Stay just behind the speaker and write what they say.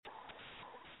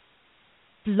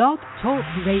Blog Talk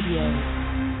Radio.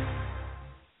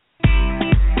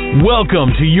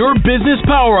 Welcome to your Business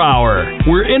Power Hour,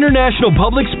 where international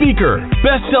public speaker,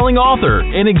 best-selling author,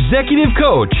 and executive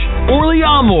coach, Orly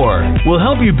Amor, will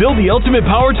help you build the ultimate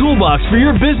power toolbox for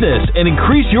your business and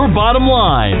increase your bottom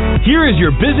line. Here is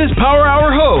your Business Power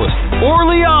Hour host,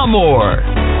 Orly Amor.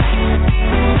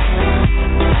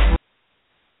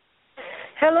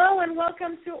 Hello and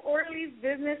welcome to Orly's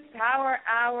Business Power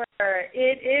Hour.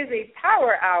 It is a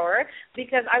power hour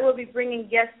because I will be bringing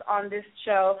guests on this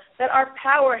show that are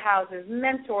powerhouses,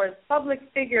 mentors, public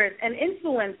figures, and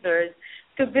influencers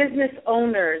to business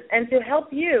owners and to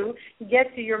help you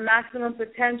get to your maximum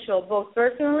potential both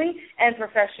personally and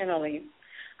professionally.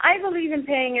 I believe in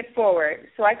paying it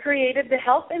forward, so I created the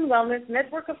Health and Wellness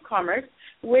Network of Commerce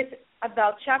with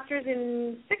about chapters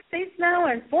in 6 states now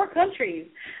and 4 countries.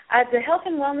 At the Health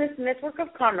and Wellness Network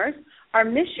of Commerce, our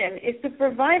mission is to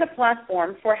provide a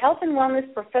platform for health and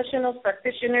wellness professionals,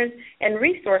 practitioners, and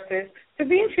resources to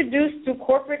be introduced to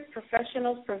corporate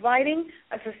professionals, providing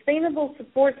a sustainable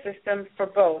support system for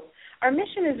both. Our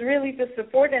mission is really to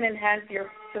support and enhance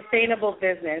your sustainable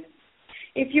business.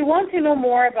 If you want to know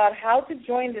more about how to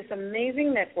join this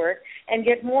amazing network and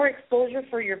get more exposure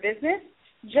for your business,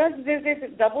 just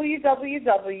visit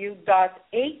www.h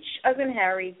as in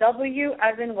Harry, W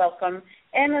as in welcome,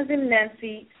 N as in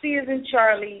Nancy, C as in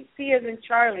Charlie, C as in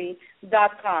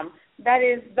Charlie.com. That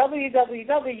is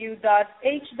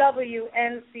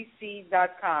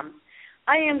www.hwncc.com.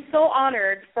 I am so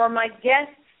honored for my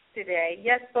guests today.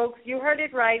 Yes, folks, you heard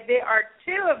it right. There are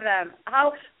 2 of them.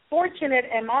 How fortunate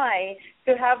am I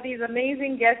to have these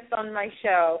amazing guests on my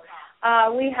show.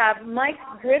 We have Mike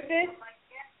Griffith.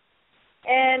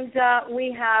 And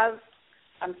we have,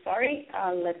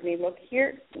 let me look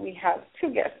here. We have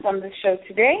 2 guests on the show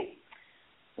today.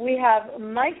 We have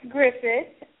Mike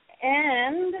Griffith,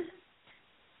 and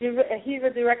he's a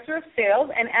director of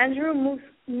sales, and Andrew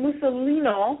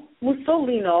Mussolino.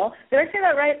 Did I say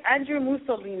that right? Andrew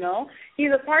Mussolino.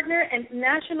 He's a partner and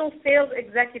national sales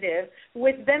executive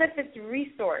with Benefits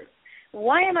Resource.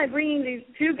 Why am I bringing these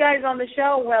 2 guys on the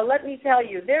show? Well, let me tell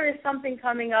you, there is something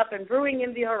coming up and brewing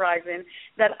in the horizon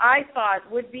that I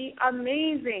thought would be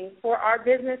amazing for our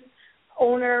business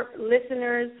owner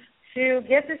listeners to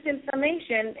get this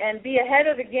information and be ahead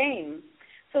of the game.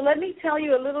 So let me tell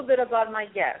you a little bit about my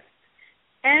guest.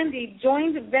 Andy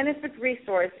joined Benefit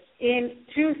Resource in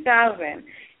 2000.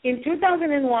 In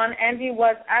 2001, Andy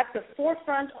was at the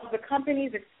forefront of the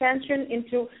company's expansion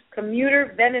into commuter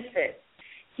benefits.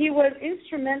 He was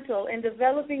instrumental in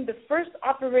developing the first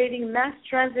operating mass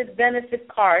transit benefit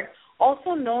card,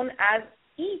 also known as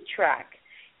E-Track,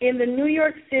 in the New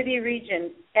York City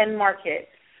region and market.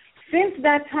 Since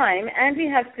that time, Andy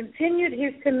has continued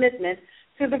his commitment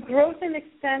to the growth and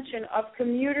expansion of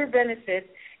commuter benefits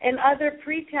and other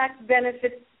pre-tax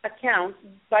benefit accounts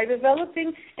by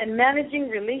developing and managing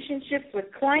relationships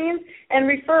with clients and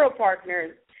referral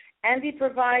partners. Andy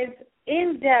provides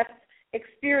in-depth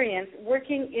experience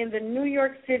working in the New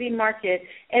York City market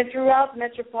and throughout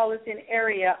metropolitan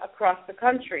area across the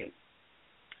country.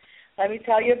 Let me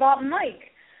tell you about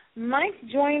Mike. Mike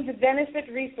joined the Benefit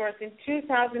Resource in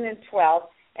 2012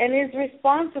 and is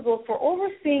responsible for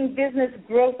overseeing business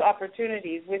growth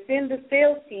opportunities within the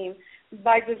sales team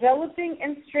by developing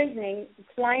and strengthening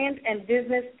client and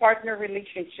business partner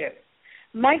relationships.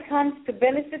 Mike comes to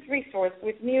Benefit Resource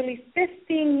with nearly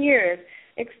 15 years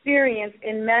experience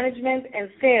in management and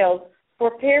sales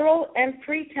for payroll and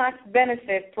pre-tax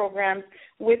benefit programs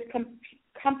with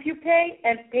CompuPay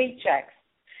and Paychecks.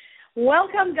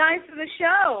 Welcome, guys, to the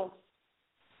show.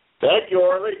 Thank you,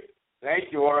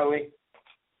 Orly.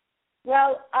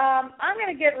 Well, I'm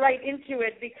going to get right into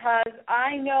it because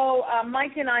I know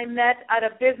Mike and I met at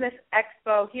a business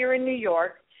expo here in New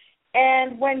York.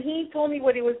 And when he told me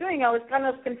what he was doing, I was kind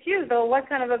of confused, though, what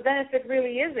kind of a benefit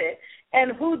really is it?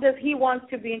 And who does he want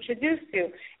to be introduced to?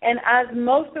 And as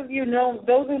most of you know,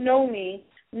 those who know me,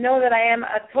 know that I am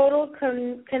a total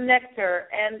connector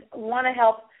and want to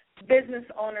help business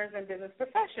owners and business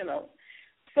professionals.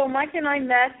 So Mike and I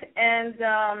met, and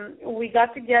we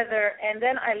got together, and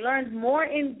then I learned more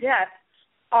in depth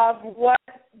of what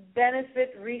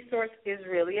Benefit Resource is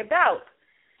really about.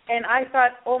 And I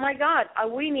thought, oh, my God,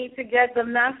 we need to get the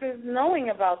masses knowing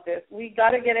about this. We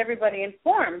got to get everybody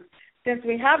informed since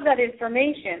we have that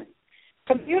information.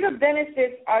 Commuter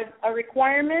benefits are a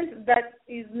requirement that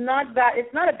is not bad.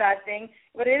 It's not a bad thing,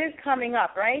 but it is coming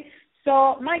up, right?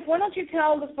 So, Mike, why don't you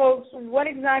tell the folks what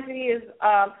exactly is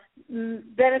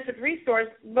Benefit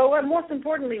Resource, but most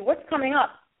importantly, what's coming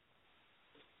up?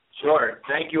 Sure.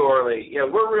 Thank you, Orly. Yeah,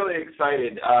 we're really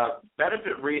excited.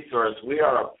 Benefit Resource, we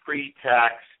are a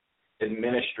pre-tax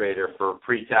administrator for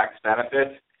pre-tax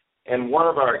benefits, and one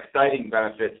of our exciting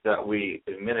benefits that we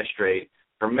administrate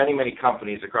for many, many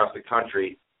companies across the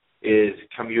country is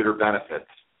commuter benefits.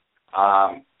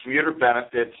 Commuter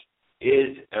benefits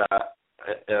is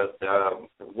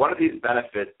one of these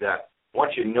benefits that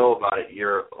once you know about it,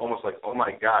 you're almost like, oh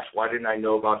my gosh, why didn't I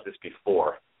know about this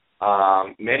before?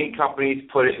 Many companies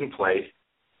put it in place.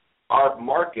 Our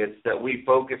markets that we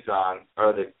focus on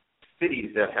are the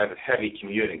cities that have heavy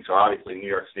commuting, so obviously New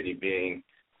York City being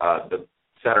the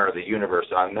center of the universe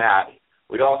on that.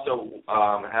 We also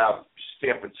have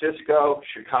San Francisco,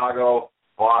 Chicago,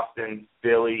 Boston,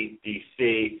 Philly,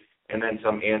 D.C., and then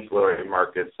some ancillary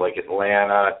markets like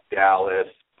Atlanta, Dallas,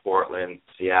 Portland,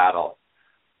 Seattle.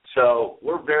 So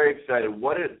we're very excited.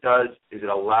 What it does is it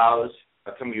allows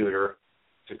a commuter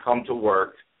to come to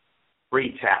work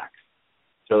pre-tax.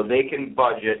 So they can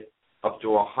budget up to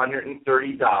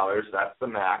 $130, that's the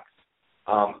max,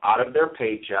 out of their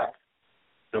paycheck.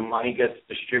 The money gets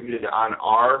distributed on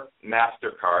our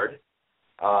MasterCard,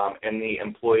 and the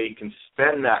employee can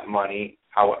spend that money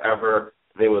however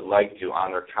they would like to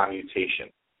on their commutation.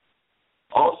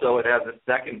 Also, it has a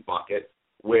second bucket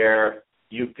where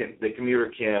the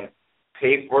commuter can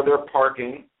pay for their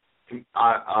parking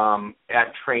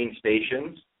at train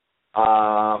stations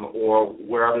or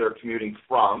wherever they're commuting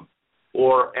from,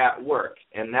 or at work.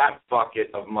 And that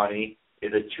bucket of money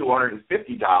is a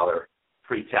 $250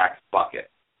 pre-tax bucket.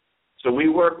 So we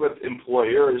work with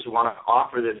employers who want to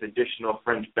offer this additional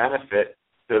fringe benefit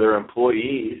to their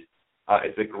employees.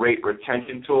 It's a great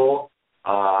retention tool.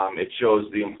 It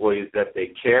shows the employees that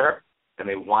they care and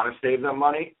they want to save them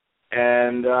money.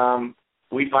 And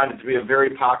we find it to be a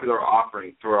very popular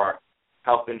offering through our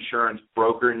health insurance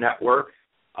broker network,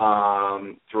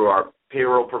 through our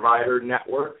payroll provider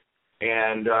network,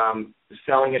 and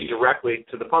selling it directly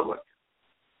to the public.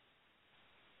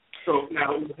 So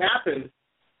now what happened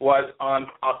was on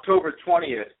October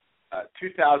 20th,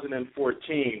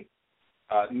 2014,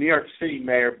 New York City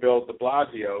Mayor Bill de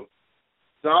Blasio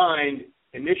signed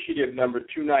initiative number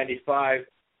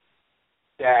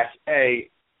 295-A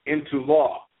into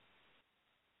law.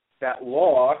 That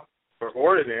law, or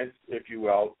ordinance, if you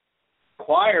will,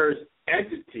 requires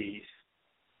entities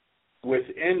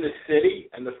within the city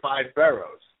and the 5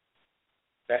 boroughs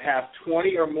that have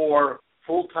 20 or more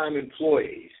full-time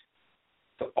employees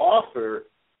to offer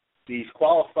these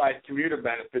qualified commuter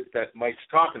benefits that Mike's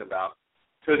talking about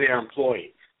to their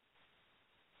employees.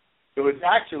 So it's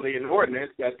actually an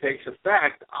ordinance that takes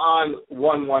effect on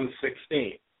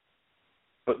 1/1/16.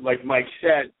 But like Mike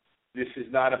said, this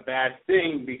is not a bad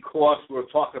thing because we're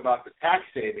talking about the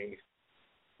tax savings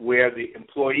where the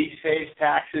employee saves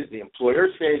taxes, the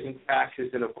employer saves in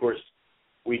taxes, and, of course,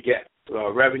 we get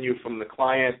revenue from the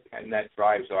client, and that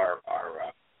drives our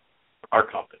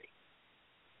company.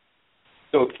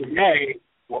 So today,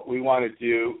 what we want to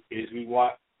do is we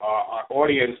want our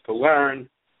audience to learn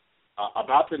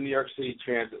about the New York City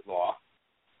Transit Law,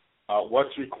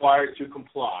 what's required to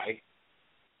comply.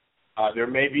 There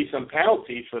may be some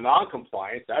penalties for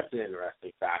noncompliance. That's an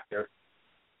interesting factor.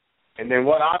 And then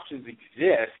what options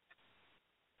exist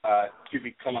to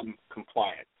become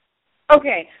compliant.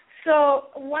 Okay,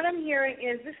 so what I'm hearing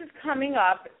is this is coming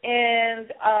up,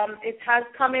 and it has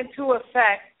come into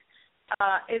effect.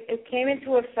 It came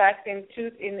into effect in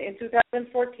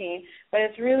 2014, but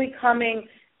it's really coming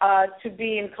to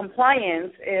be in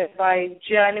compliance by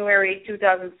January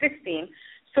 2016.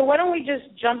 So why don't we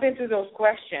just jump into those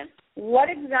questions? What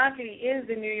exactly is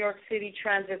the New York City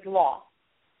Transit Law?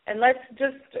 And let's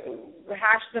just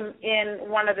hash them in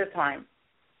one at a time.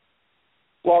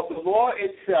 Well, the law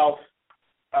itself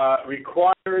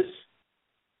requires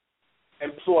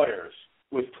employers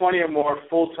with 20 or more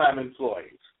full-time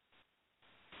employees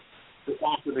to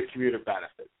offer the commuter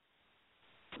benefit.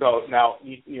 So now,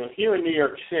 here in New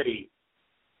York City,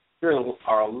 there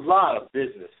are a lot of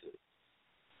businesses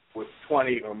with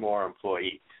 20 or more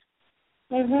employees.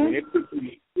 Mm-hmm. I mean,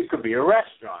 it could be a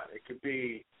restaurant, it could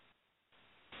be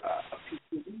a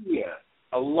pizzeria,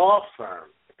 a law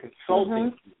firm, a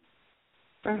consulting.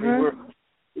 Mm-hmm. I mean,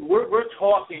 we're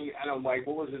talking. I don't know, Mike.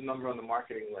 What was the number on the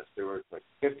marketing list? There were like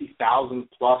 50,000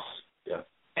 plus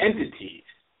entities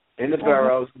in the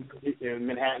boroughs, in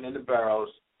Manhattan and the boroughs,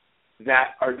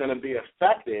 that are going to be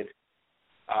affected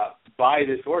by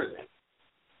this ordinance.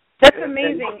 That's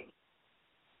amazing.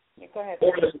 Go ahead.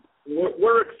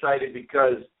 We're excited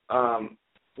because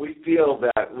we feel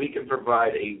that we can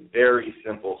provide a very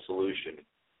simple solution,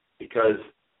 because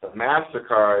the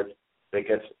MasterCard that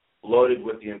gets loaded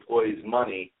with the employee's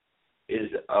money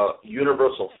is a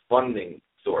universal funding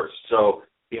source. So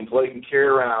the employee can carry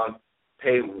around,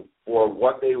 pay for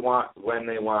what they want, when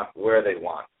they want, where they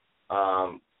want,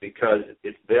 because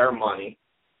it's their money.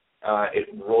 It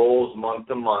rolls month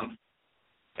to month,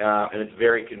 and it's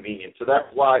very convenient. So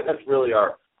that's really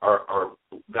our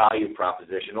value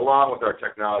proposition, along with our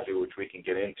technology, which we can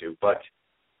get into. But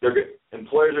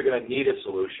employers are going to need a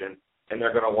solution, and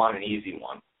they're going to want an easy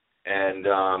one, and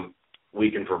we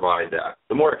can provide that.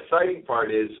 The more exciting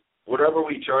part is whatever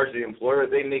we charge the employer,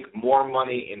 they make more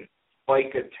money in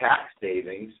FICA tax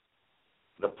savings,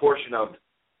 the portion of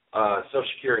Social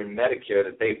Security and Medicare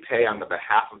that they pay on the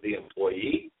behalf of the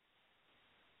employee.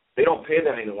 They don't pay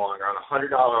that any longer. On a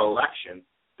 $100 election,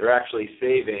 they're actually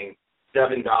saving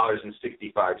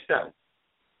 $7.65.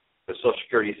 The Social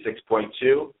Security is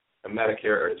 6.2, and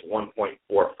Medicare is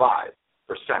 1.45%.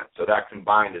 So that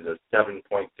combined is a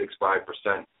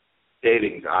 7.65%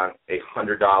 savings on a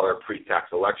 $100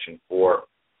 pre-tax election for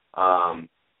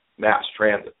mass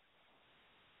transit.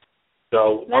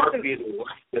 So our fee is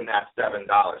less than that $7.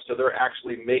 So they're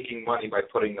actually making money by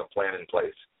putting the plan in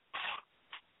place.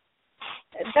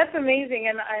 That's amazing,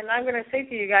 and I'm going to say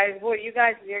to you guys, boy, you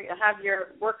guys have your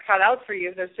work cut out for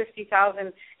you. There's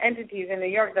 50,000 entities in New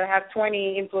York that have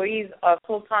 20 employees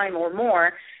full-time or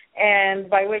more, and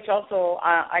by which also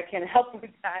I can help with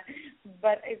that.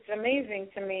 But it's amazing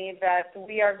to me that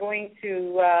we are going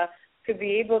to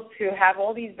be able to have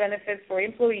all these benefits for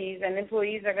employees, and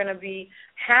employees are going to be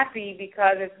happy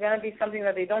because it's going to be something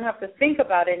that they don't have to think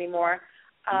about anymore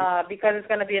because it's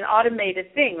going to be an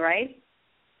automated thing, right?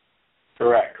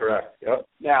 Correct. Yep.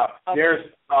 Now, there is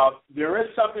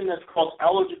something that's called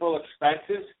eligible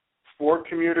expenses for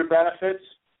commuter benefits.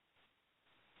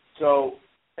 So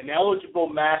an eligible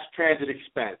mass transit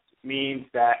expense means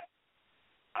that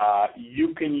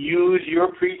you can use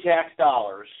your pre-tax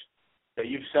dollars that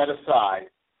you've set aside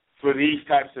for these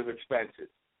types of expenses.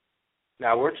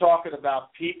 Now, we're talking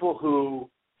about people who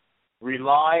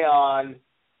rely on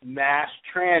mass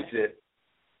transit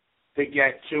to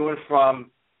get to and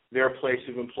from their place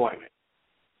of employment.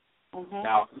 Mm-hmm.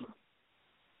 Now,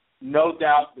 no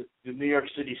doubt that the New York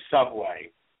City subway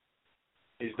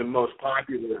is the most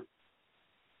popular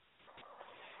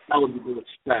eligible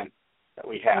expense that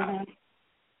we have. Mm-hmm.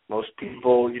 Most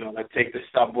people, that take the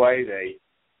subway,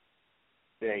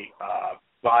 they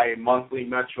buy a monthly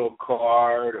Metro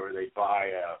card, or they buy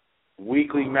a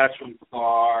weekly Metro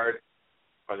card,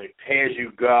 or they pay as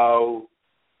you go.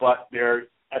 But they're,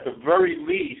 at the very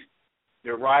least,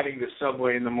 they're riding the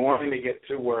subway in the morning to get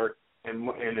to work and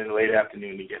in the late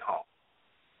afternoon to get home.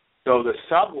 So the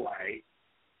subway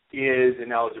is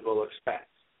an eligible expense.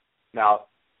 Now,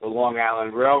 the Long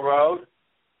Island Railroad,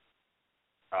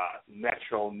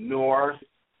 Metro North,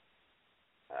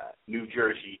 New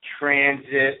Jersey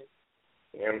Transit,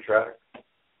 Amtrak,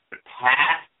 the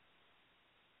PATH,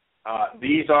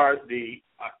 these are the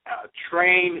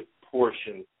train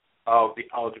portion of the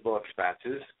eligible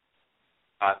expenses.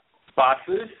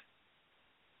 Buses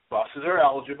are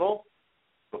eligible,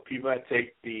 but people that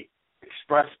take the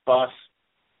express bus,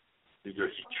 New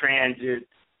Jersey Transit,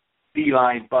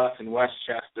 Beeline bus in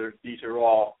Westchester, these are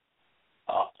all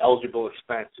eligible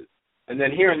expenses. And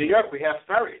then here in New York, we have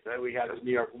ferries. Right? We have the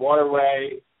New York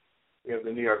Waterway, we have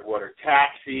the New York Water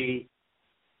Taxi,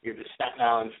 we have the Staten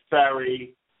Island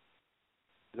Ferry.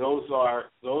 Those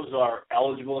are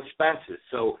eligible expenses.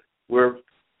 So we're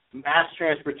mass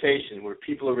transportation, where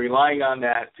people are relying on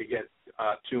that to get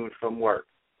to and from work.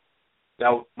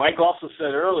 Now, Mike also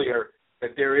said earlier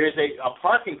that there is a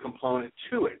parking component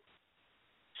to it.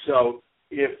 So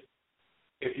if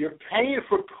you're paying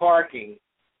for parking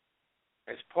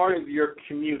as part of your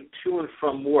commute to and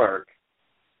from work,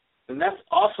 then that's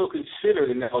also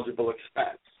considered an eligible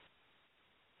expense.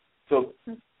 So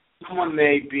someone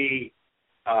may be...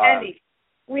 Andy,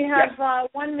 we have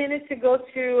 1 minute to go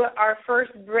to our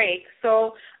first break.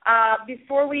 So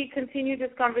before we continue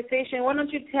this conversation, why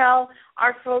don't you tell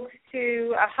our folks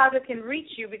how they can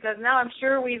reach you? Because now I'm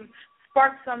sure we've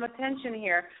sparked some attention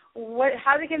here.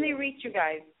 How can they reach you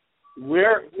guys?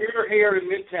 We're here in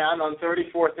Midtown on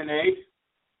 34th and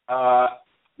 8th.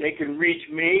 They can reach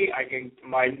me.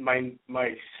 My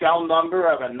cell number,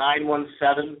 I have a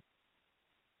 917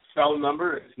 cell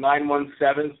number. It's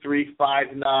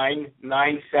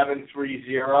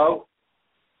 917-359-9730.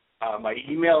 My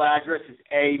email address is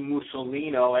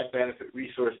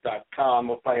amusolino@benefitresource.com.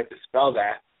 We'll probably have to spell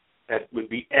that. That would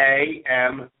be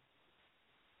AMUSOLINO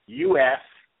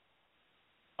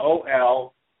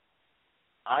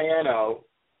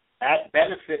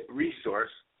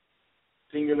 @benefitresource,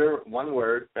 singular, one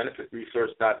word,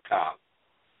 benefitresource.com.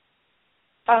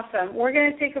 Awesome. We're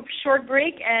going to take a short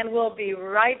break, and we'll be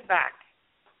right back.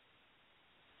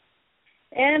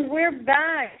 And we're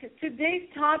back. Today's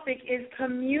topic is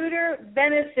commuter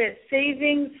benefits,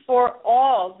 savings for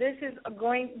all. This is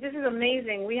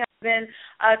amazing. We have been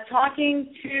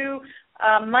talking to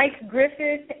Mike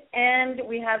Griffith, and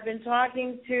we have been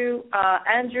talking to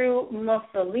Andrew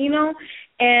Mussolino,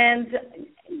 and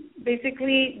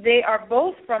basically they are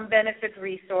both from Benefit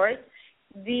Resource.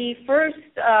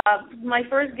 My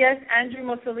first guest, Andrew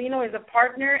Mussolino, is a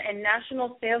partner and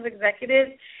national sales executive,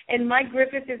 and Mike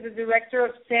Griffith is the director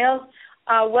of sales.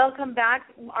 Welcome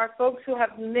back, our folks who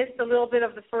have missed a little bit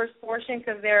of the first portion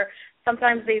because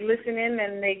sometimes they listen in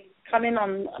and they come in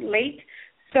on late.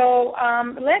 So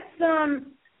let's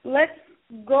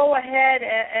go ahead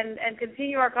and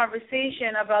continue our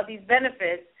conversation about these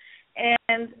benefits.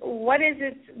 And what does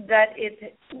it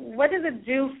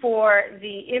do for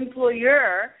the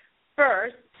employer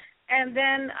first, and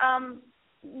then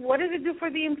what does it do for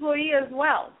the employee as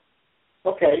well?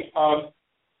 Okay,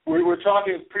 we were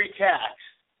talking pre-tax.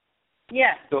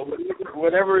 Yes. So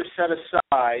whatever is set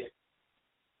aside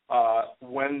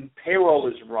when payroll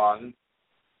is run,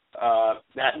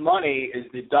 that money is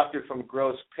deducted from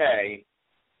gross pay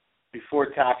before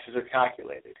taxes are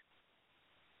calculated.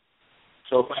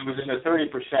 So if I was in a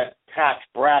 30% tax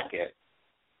bracket,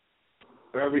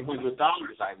 for every $100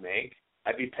 I make,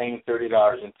 I'd be paying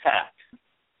 $30 in tax.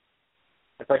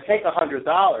 If I take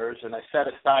 $100 and I set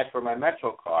aside for my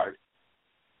Metro card,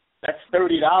 that's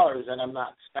 $30 that I'm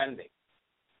not spending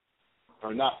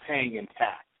or not paying in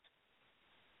tax.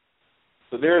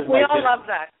 So there's we all love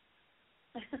that.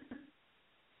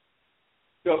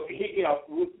 So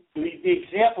the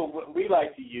example what we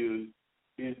like to use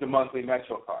is the monthly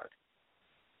Metro card,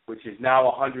 which is now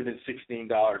 $116.50.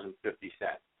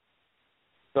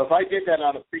 So if I did that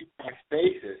on a pre-tax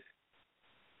basis,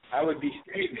 I would be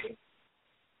saving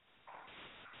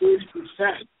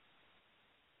 30%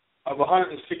 of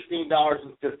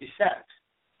 $116.50.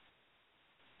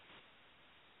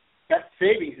 That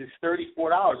savings is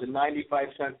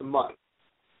 $34.95 a month.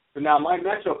 So now my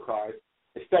Metro card,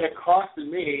 instead of costing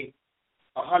me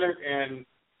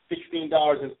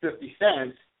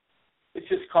 $116.50, it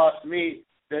just cost me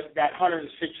that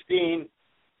 116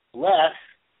 less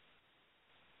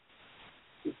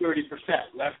the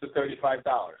 30%, less the $35.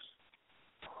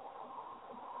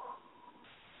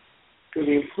 So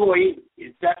the employee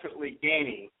is definitely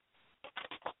gaining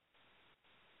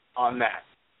on that.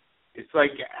 It's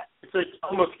like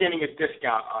almost getting a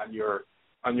discount on your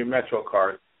Metro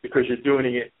card because you're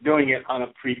doing it on a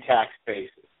pre-tax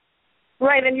basis.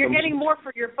 Right, and you're getting more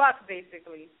for your buck,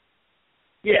 basically.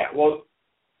 Yeah, well,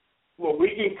 we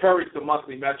encourage the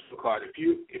monthly Metro card. If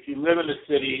you live in the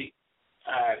city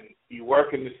and you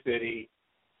work in the city,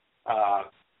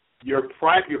 your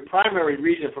primary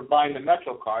reason for buying the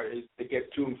Metro card is to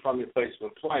get to and from your place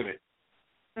of employment.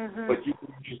 Mm-hmm. But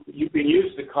you can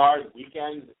use the card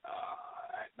weekends,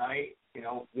 at night,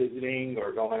 visiting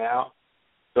or going out.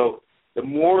 So the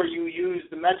more you use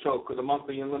the Metro, the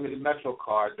monthly unlimited Metro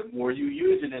card, the more you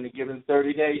use it in a given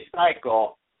 30-day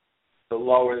cycle, the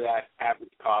lower that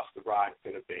average cost of ride is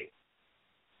going to be.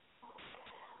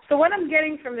 So what I'm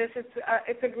getting from this,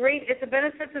 it's a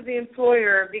benefit to the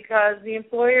employer because the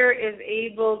employer is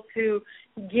able to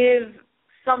give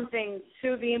something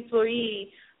to the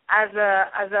employee as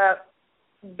a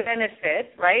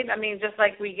benefit, right? I mean, just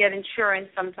like we get insurance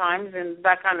sometimes and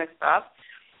that kind of stuff.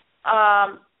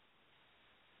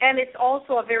 And it's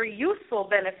also a very useful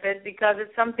benefit because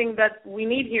it's something that we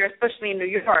need here, especially in New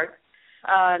York.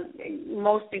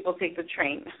 Most people take the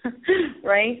train,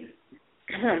 right?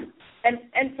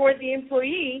 And for the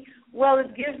employee, well,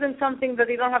 it gives them something that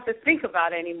they don't have to think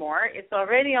about anymore. It's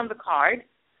already on the card,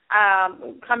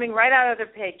 coming right out of their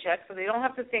paycheck, so they don't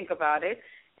have to think about it,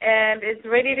 and it's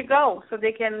ready to go. So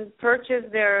they can purchase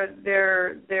their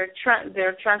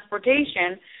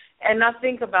transportation and not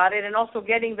think about it, and also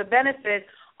getting the benefit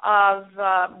of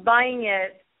buying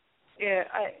it.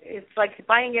 It's like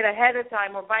buying it ahead of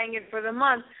time or buying it for the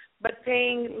month, but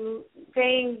paying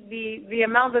the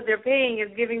amount that they're paying is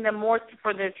giving them more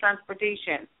for their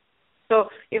transportation.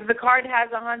 So if the card has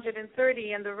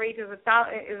 130 and the rate is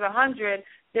 100,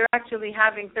 they're actually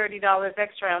having $30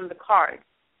 extra on the card,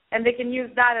 and they can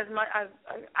use that as much as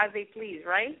they please,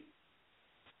 right?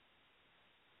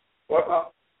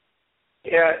 Well,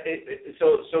 yeah.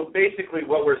 So basically,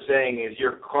 what we're saying is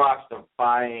your cost of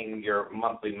buying your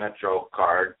monthly Metro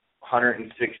card,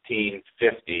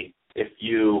 $116.50. If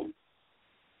you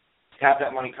have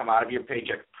that money come out of your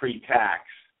paycheck pre-tax,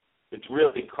 it's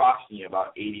really costing you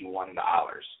about $81.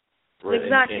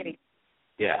 Exactly.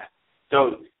 Yeah.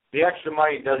 So the extra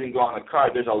money doesn't go on the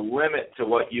card. There's a limit to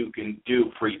what you can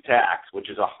do pre-tax, which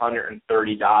is $130.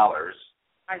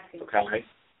 I see. Okay?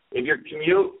 If your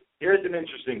commute, here's an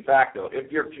interesting fact, though.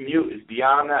 If your commute is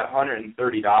beyond that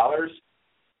 $130,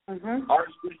 our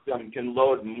system can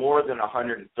load more than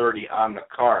 $130 on the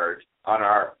card, on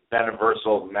our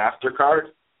Universal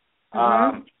MasterCard,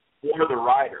 for the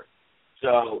rider.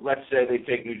 So let's say they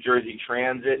take New Jersey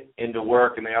Transit into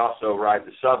work and they also ride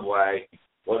the subway.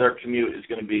 Well, their commute is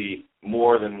going to be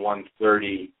more than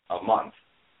 $130 a month.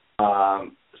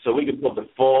 So we can put the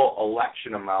full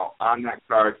election amount on that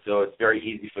card, so it's very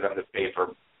easy for them to pay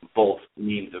for both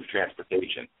means of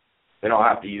transportation. They don't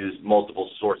have to use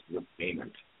multiple sources of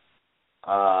payment.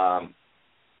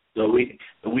 So we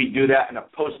do that in a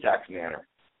post-tax manner.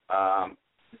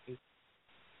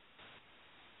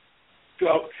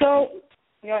 So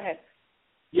go ahead.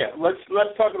 Yeah, let's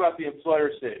talk about the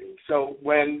employer savings. So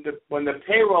when the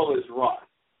payroll is run,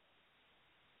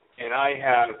 and I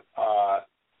have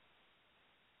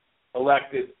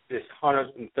elected this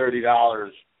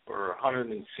 $130 or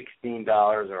 $116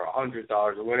 or $100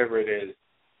 or whatever it is,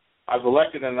 I've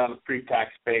elected it on a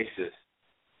pre-tax basis.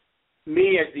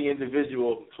 Me as the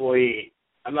individual employee,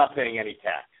 I'm not paying any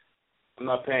tax. I'm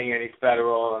not paying any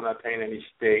federal. I'm not paying any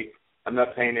state. I'm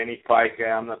not paying any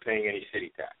FICA. I'm not paying any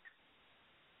city tax.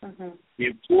 The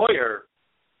employer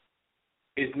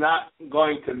is not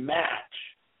going to match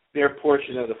their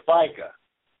portion of the FICA,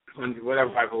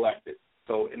 whatever I've elected.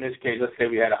 So in this case, let's say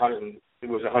we had $100.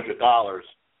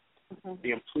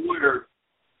 The employer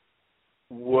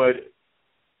would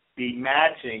be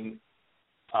matching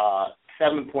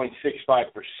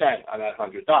 7.65% on that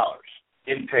 $100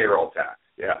 in payroll tax.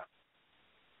 Yeah.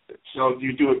 So if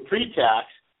you do it pre-tax,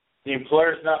 the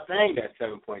employer's not paying that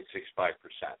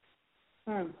 7.65%.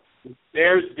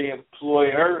 There's the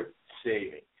employer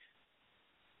savings.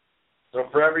 So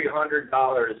for every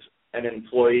 $100 an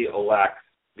employee elects,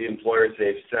 the employer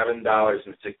saves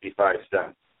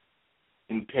 $7.65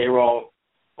 in payroll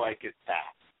FICA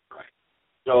tax. Right.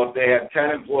 So if they have 10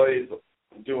 employees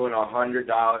doing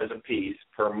 $100 a piece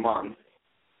per month,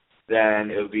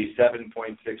 then it would be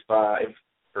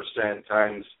 7.65%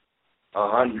 times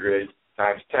 100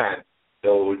 times 10.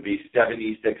 So it would be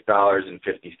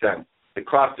 $76.50. The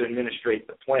cost to administrate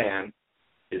the plan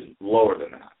is lower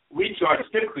than that. We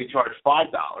typically charge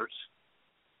 $5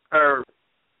 per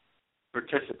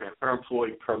participant, per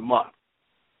employee per month.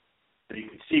 So you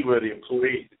can see where the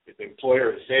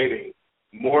employer is saving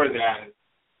more than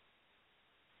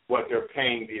what they're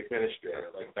paying the administrator,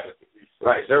 like benefit resources.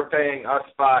 Right, they're paying us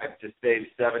 $5 to save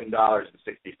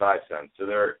 $7.65, so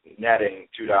they're netting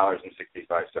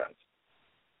 $2.65.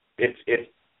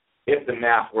 If the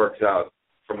math works out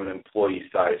from an employee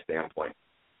size standpoint.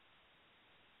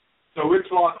 So we're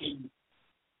talking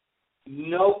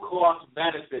no cost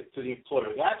benefit to the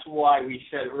employer. That's why we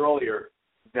said earlier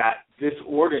that this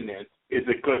ordinance is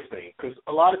a good thing, because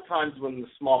a lot of times when the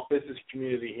small business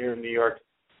community here in New York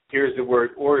hears the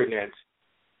word ordinance,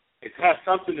 it has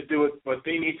something to do with what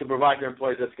they need to provide their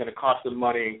employees that's going to cost them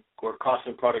money or cost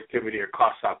them productivity or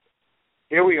cost something.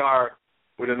 Here we are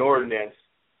with an ordinance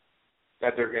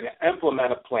that they're going to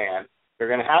implement a plan, they're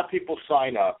going to have people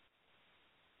sign up,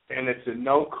 and it's a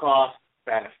no-cost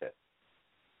benefit.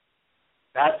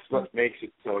 That's what makes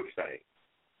it so exciting.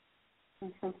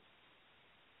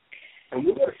 And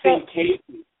we've seen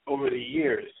cases over the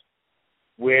years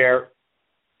where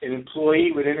an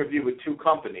employee would interview with two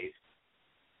companies,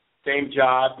 same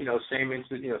job,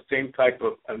 same type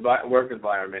of work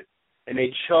environment, and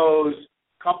they chose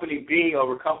company B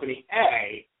over company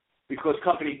A because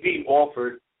company B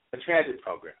offered a transit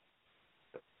program.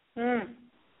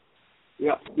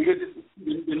 Yeah, because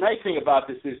the nice thing about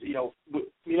this is,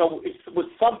 it's with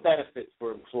some benefits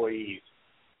for employees,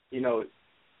 you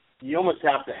almost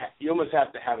have to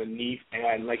have a need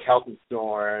and like health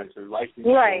insurance or life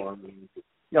insurance.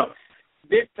 Right.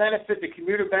 This benefit, the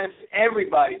commuter benefit,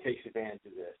 everybody takes advantage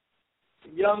of this.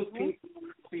 Young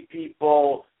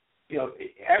people,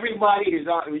 everybody is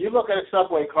on. When you look at a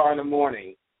subway car in the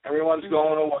morning, everyone's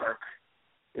going to work,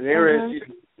 and there is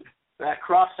that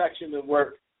cross section of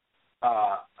work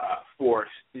force.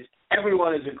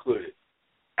 Everyone is included.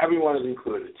 Everyone is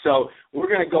included. So we're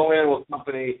going to go in with a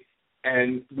company,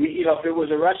 and we, if it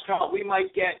was a restaurant, we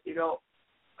might get,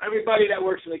 everybody that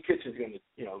works in the kitchen is going to,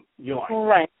 join.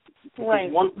 Right.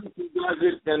 Right. One person does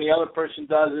it, then the other person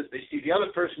does it. They see the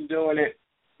other person doing it.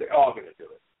 They're all going to do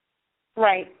it.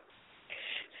 Right.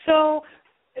 So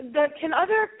can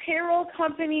other payroll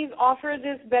companies offer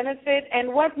this benefit,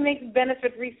 and what makes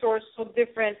Benefit Resource so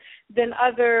different than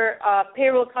other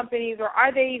payroll companies, or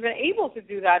are they even able to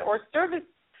do that, or service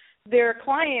their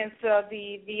clients,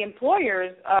 the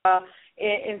employers,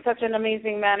 in such an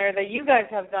amazing manner that you guys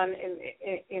have done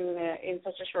in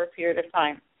such a short period of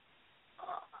time?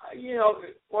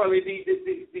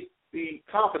 The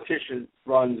competition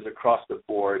runs across the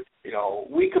board.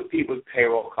 We compete with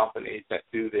payroll companies that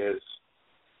do this.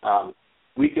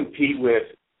 We compete with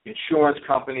insurance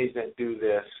companies that do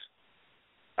this.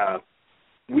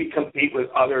 We compete with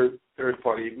other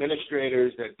third-party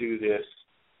administrators that do this.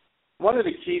 One of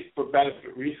the keys for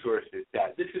Benefit Resource is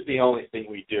that this is the only thing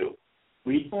we do.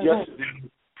 We just do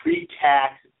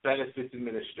pre-tax benefits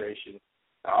administration.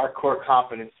 Our core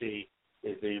competency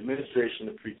is the administration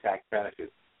of pre-tax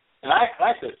benefits. And I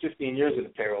spent 15 years in the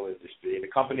payroll industry, and the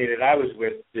company that I was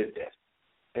with did this.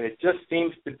 And it just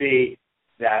seems to be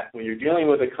that when you're dealing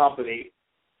with a company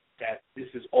that this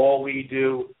is all we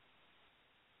do,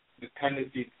 the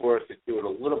tendency for us to do it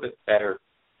a little bit better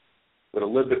with a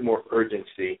little bit more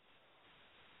urgency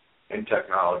and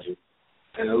technology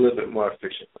and a little bit more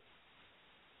efficiently.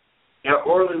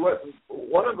 Orly,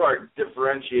 one of our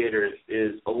differentiators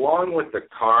is, along with the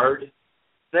card,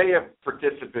 say a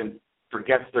participant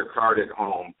forgets their card at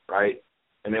home, right,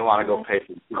 and they want to go pay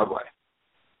for the subway.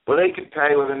 Well, they could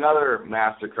pay with another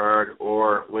MasterCard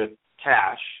or with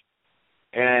cash,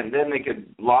 and then they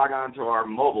could log on to our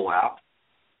mobile app,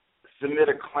 submit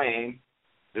a claim.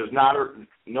 There's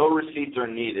no receipts are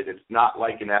needed. It's not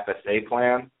like an FSA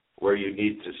plan where you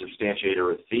need to substantiate a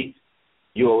receipt.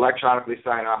 You electronically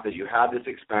sign off that you have this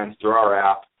expense through our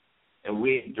app, and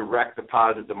we direct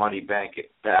deposit the money back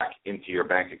into your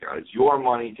bank account. It's your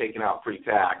money taken out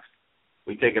pre-tax.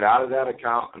 We take it out of that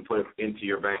account and put it into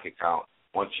your bank account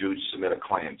once you submit a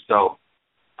claim. So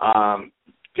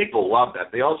people love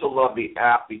that. They also love the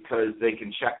app because they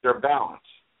can check their balance,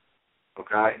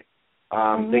 okay?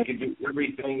 They can do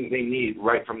everything they need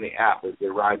right from the app as they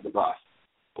ride the bus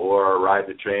or ride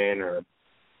the train or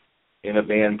in a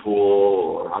van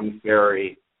pool or on the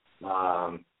ferry.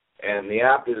 And the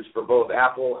app is for both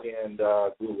Apple and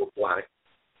Google Play,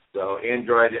 so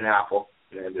Android and Apple,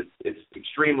 and it's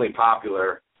extremely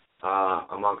popular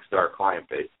amongst our client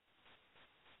base.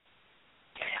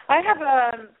 I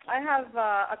have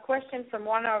a question from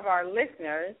one of our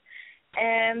listeners,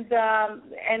 and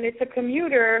it's a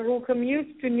commuter who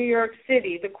commutes to New York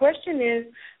City. The question is,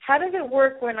 how does it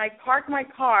work when I park my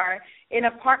car in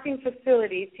a parking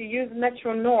facility to use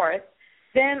Metro North?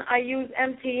 Then I use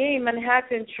MTA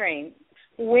Manhattan trains.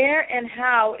 Where and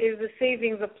how is the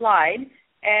savings applied?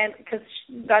 And because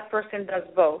that person does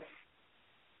both.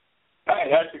 Hey,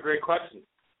 that's a great question.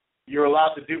 You're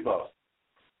allowed to do both.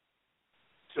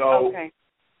 So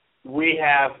we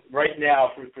have right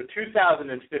now for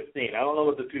 2015, I don't know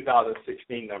what the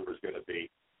 2016 number is going to be,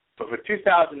 but for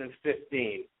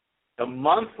 2015, the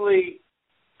monthly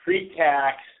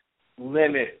pre-tax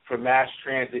limit for mass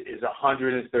transit is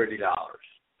 $130.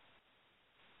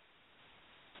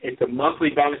 It's a monthly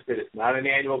benefit. It's not an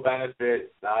annual benefit.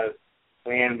 It's not a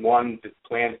plan 1 to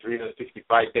plan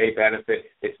 365-day benefit.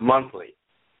 It's monthly.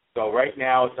 So right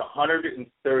now it's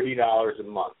 $130 a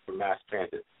month for mass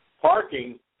transit.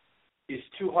 Parking is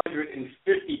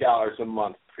 $250 a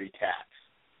month pre-tax.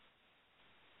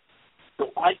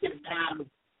 So I can have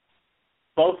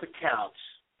both accounts.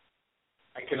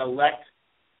 I can elect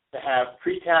to have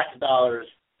pre-tax dollars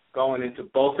going into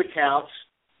both accounts.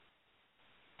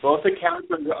 Both accounts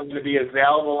are going to be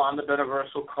available on the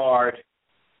Universal card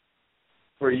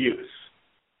for use.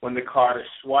 When the card is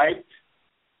swiped,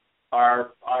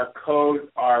 our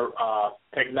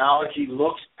technology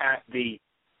looks at the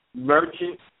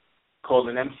merchant, called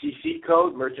an MCC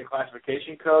code, Merchant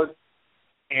Classification Code,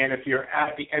 and if you're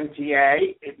at the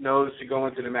MTA, it knows to go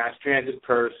into the mass transit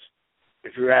purse.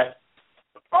 If you're at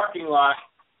the parking lot,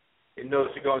 it knows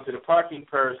to go into the parking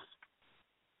purse.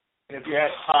 And if you're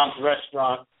at Tom's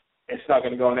Restaurant, it's not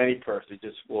going to go in any purse. It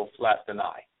just will flat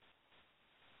deny.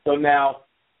 So now,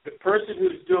 the person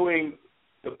who's doing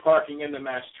the parking in the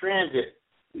mass transit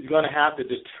is going to have to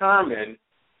determine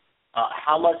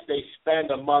how much they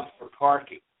spend a month for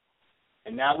parking.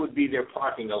 And that would be their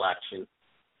parking election.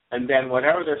 And then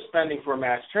whatever they're spending for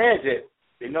mass transit,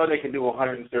 they know they can do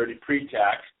 130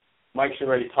 pre-tax. Mike's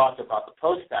already talked about the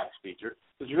post-tax feature.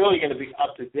 It's really going to be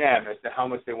up to them as to how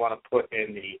much they want to put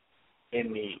in the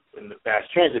mass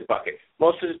transit bucket.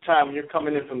 Most of the time, when you're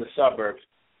coming in from the suburbs,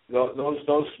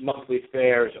 those monthly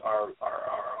fares are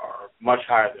much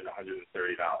higher than $130.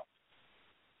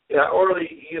 Yeah,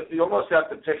 Orly, you almost have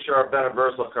to picture our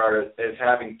Universal card as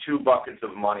having two buckets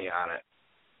of money on it.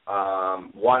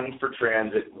 One for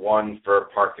transit, one for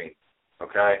parking,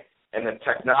 okay? And the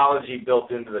technology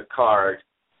built into the card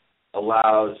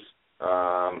allows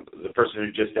the person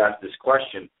who just asked this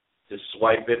question Just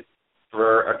swipe it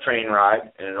for a train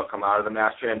ride, and it'll come out of the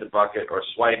mass transit bucket, or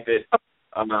swipe it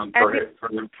for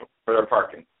their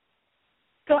parking.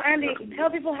 So, Andy, tell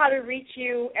people how to reach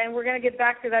you, and we're going to get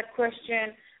back to that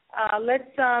question. Let's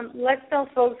tell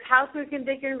folks how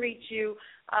they can reach you,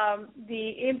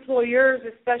 the employers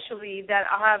especially that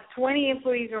have 20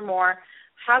 employees or more.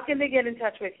 How can they get in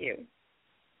touch with you?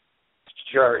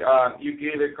 Sure. You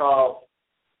can either call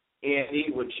Andy,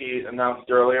 which he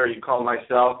announced earlier. You call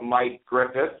myself, Mike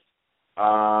Griffith,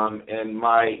 and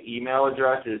my email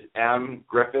address is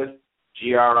mgriffith,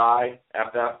 GRIFFITH,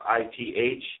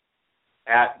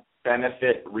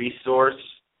 @benefitresource,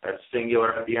 that's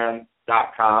singular at the end,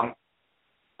 .com.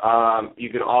 You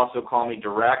can also call me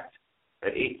direct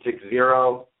at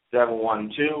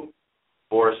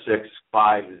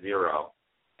 860-712-4650,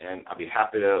 and I'll be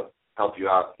happy to help you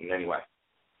out in any way.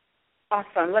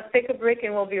 Awesome. Let's take a break,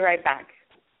 and we'll be right back.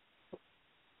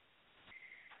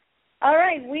 All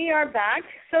right, we are back.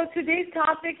 So today's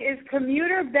topic is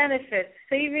commuter benefits,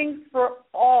 savings for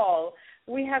all.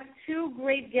 We have two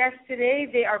great guests today.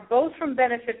 They are both from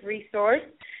Benefit Resource.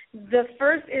 The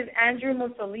first is Andrew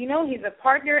Mussolino. He's a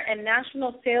partner and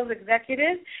national sales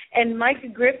executive, and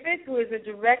Mike Griffith, who is a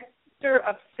director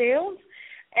of sales.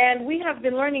 And we have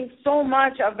been learning so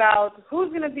much about who's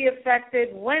going to be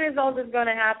affected, when is all this going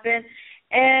to happen.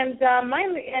 And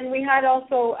we had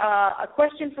also a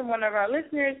question from one of our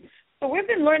listeners. So we've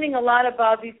been learning a lot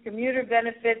about these commuter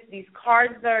benefits, these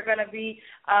cards that are going to be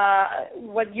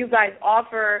what you guys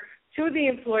offer to the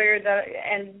employer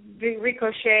and the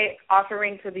Ricochet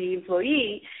offering to the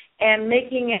employee, and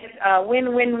making it a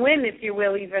win-win-win, if you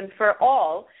will, even for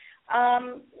all.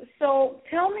 So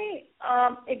tell me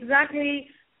exactly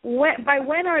by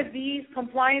when are these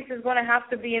compliances going to have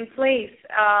to be in place,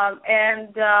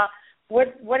 and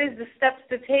what is the steps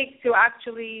to take to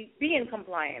actually be in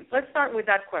compliance? Let's start with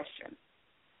that question.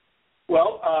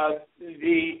 Well,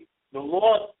 the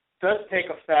law does take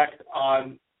effect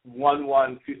on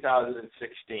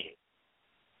 1/1/2016.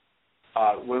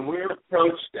 When we're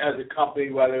approached as a company,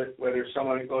 whether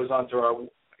someone goes onto our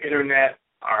internet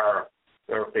or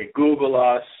if they Google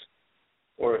us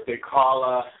or if they call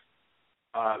us,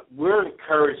 we're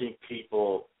encouraging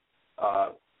people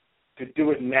to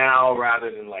do it now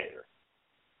rather than later.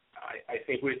 I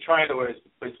think we're trying to,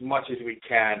 as much as we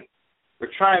can,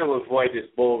 we're trying to avoid this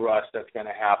bull rush that's going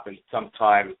to happen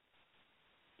sometime,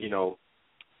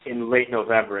 in late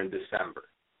November and December.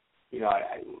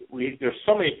 There's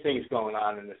so many things going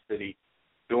on in the city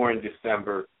during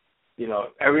December.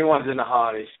 Everyone's in the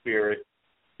holiday spirit.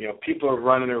 People are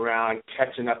running around,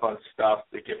 catching up on stuff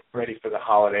to get ready for the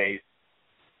holidays.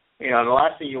 The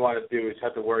last thing you want to do is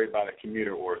have to worry about a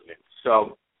commuter ordinance.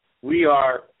 So we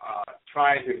are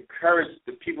trying to encourage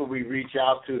the people we reach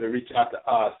out to reach out to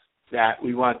us, that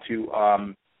we want to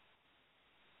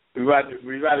we'd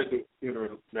rather do sooner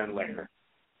than later.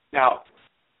 Now,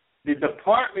 the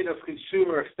Department of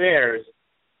Consumer Affairs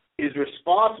is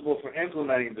responsible for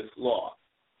implementing this law.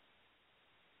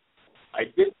 I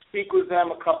did speak with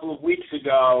them a couple of weeks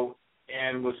ago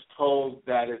and was told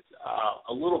that it's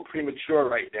a little premature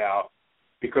right now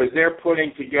because they're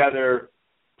putting together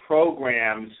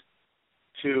programs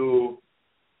to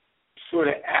sort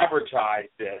of advertise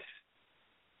this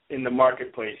in the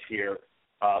marketplace here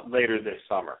later this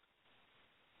summer.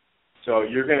 So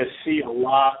you're going to see a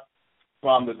lot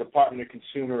from the Department of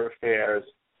Consumer Affairs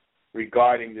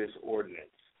regarding this ordinance.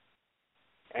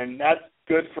 And that's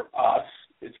good for us.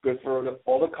 It's good for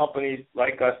all the companies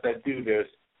like us that do this,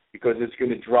 because it's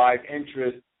going to drive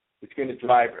interest, it's going to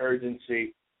drive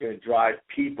urgency, it's going to drive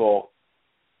people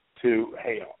to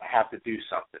have to do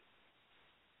something.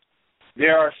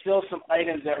 There are still some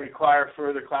items that require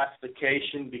further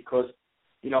classification because,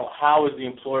 how is the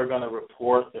employer going to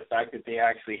report the fact that they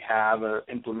actually have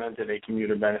implemented a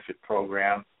commuter benefit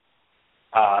program?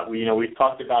 We've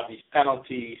talked about these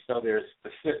penalties, so there's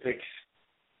specifics,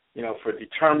 for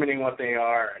determining what they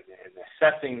are and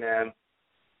assessing them.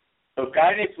 So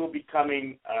guidance will be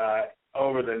coming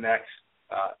over the next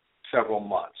several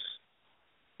months.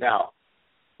 Now,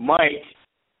 Mike,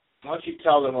 why don't you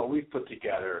tell them what we've put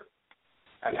together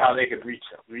and how they could reach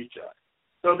us?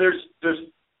 So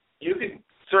you can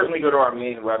certainly go to our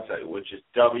main website, which is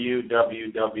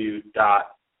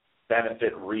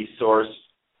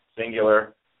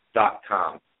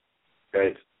www.benefitresource.com. Okay,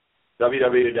 it's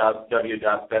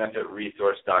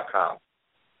www.benefitresource.com.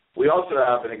 We also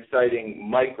have an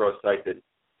exciting microsite that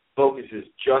focuses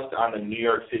just on the New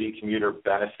York City commuter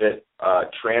benefit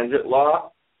transit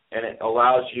law, and it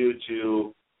allows you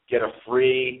to get a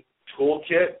free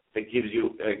toolkit that gives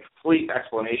you a complete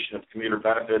explanation of commuter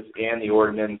benefits and the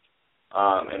ordinance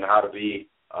and how to be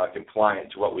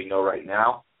compliant to what we know right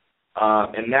now.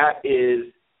 And that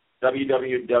is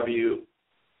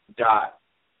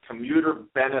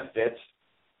www.commuterbenefits,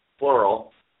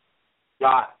 plural,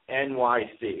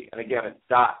 .nyc. And again, it's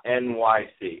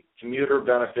 .nyc,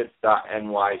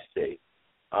 commuterbenefits.nyc.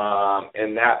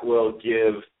 And that will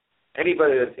give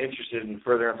anybody that's interested in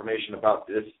further information about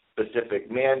this specific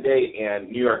mandate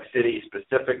and New York City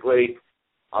specifically,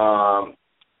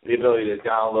 the ability to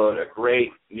download a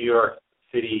great New York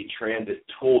City transit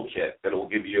toolkit that will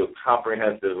give you a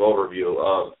comprehensive overview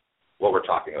of what we're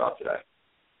talking about today.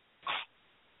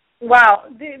 Wow,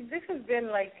 this has been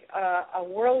like a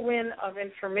whirlwind of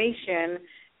information,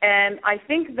 and I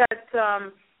think that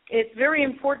it's very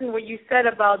important what you said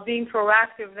about being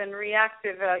proactive and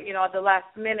reactive, at the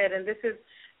last minute. And this is,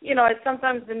 it's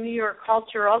sometimes the New York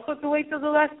culture also to wait till the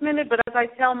last minute. But as I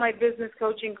tell my business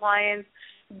coaching clients,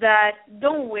 that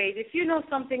don't wait. If you know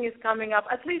something is coming up,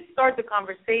 at least start the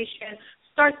conversation.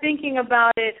 Start thinking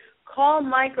about it. Call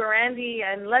Mike or Andy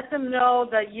and let them know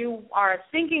that you are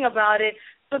thinking about it,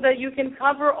 so that you can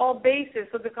cover all bases,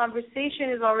 so the conversation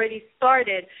is already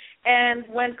started. And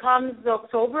when comes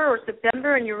October or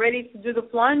September and you're ready to do the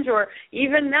plunge, or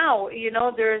even now, you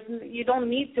don't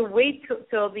need to wait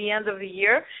till the end of the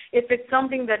year. If it's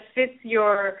something that fits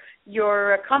your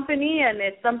company and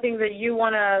it's something that you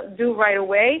want to do right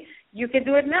away, you can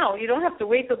do it now. You don't have to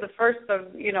wait till the 1st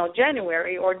of,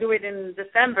 January, or do it in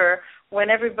December when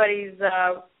everybody's,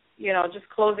 just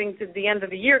closing to the end of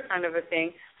the year kind of a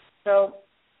thing. So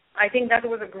I think that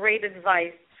was a great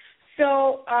advice.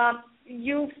 So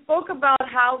you spoke about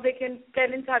how they can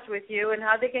get in touch with you and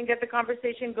how they can get the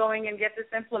conversation going and get this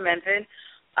implemented.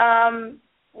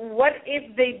 What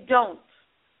if they don't?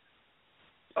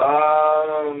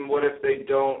 What if they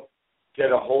don't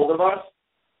get a hold of us?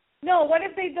 No, what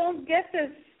if they don't get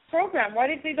this program? What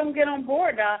if they don't get on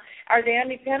board? Are there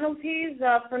any penalties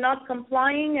for not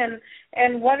complying?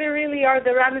 And what really are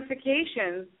the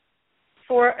ramifications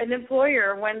for an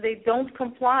employer when they don't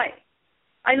comply?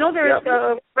 I know there's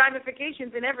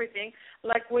ramifications in everything.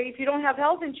 Like if you don't have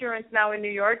health insurance now in New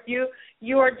York,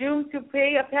 you are doomed to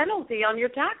pay a penalty on your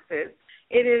taxes.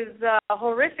 It is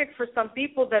horrific for some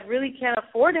people that really can't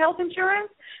afford health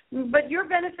insurance, but your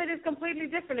benefit is completely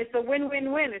different. It's a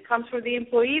win-win-win. It comes for the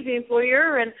employee, the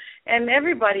employer, and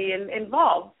everybody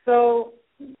involved. So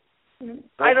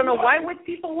I don't know why would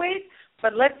people wait,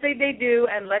 but let's say they do,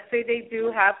 and let's say they do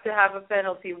have to have a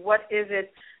penalty. What is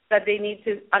it that they need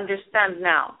to understand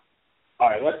now? All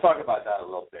right, let's talk about that a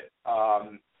little bit.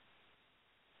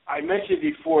 I mentioned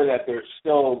before that there's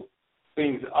still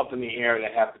things up in the air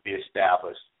that have to be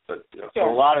established. But so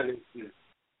a lot of this is,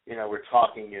 we're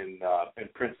talking in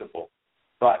principle.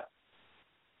 But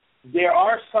there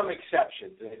are some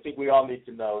exceptions, and I think we all need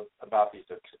to know about these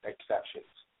exceptions.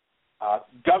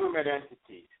 Government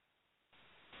entities.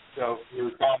 So if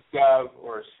you're .gov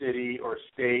or a city or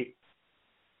state,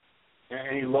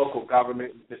 any local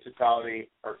government, municipality,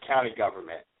 or county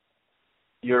government,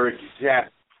 you're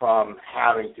exempt from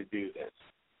having to do this.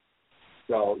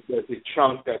 So there's a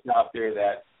chunk that's out there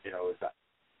that, is not.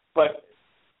 But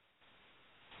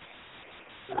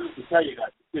to tell you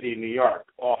that the city of New York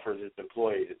offers its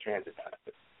employees a transit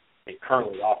benefit. They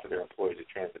currently offer their employees a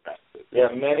transit benefit. Yeah,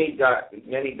 many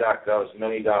 .govs,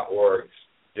 many .orgs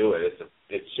do it.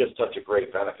 It's just such a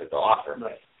great benefit to offer.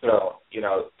 Right. So,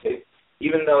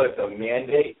 even though it's a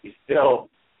mandate, you still,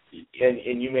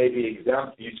 and you may be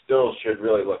exempt, you still should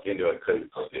really look into it because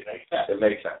it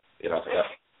makes sense. Yeah.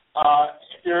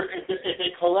 If a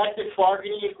collective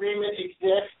bargaining agreement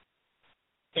exists,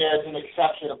 there's an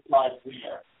exception applied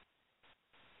here.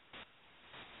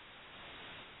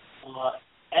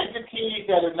 Entities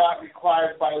that are not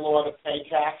required by law to pay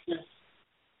taxes,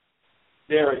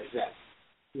 they're exempt.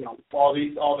 All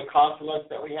the consulates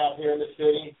that we have here in the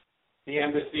city, the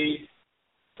embassies,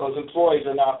 those employees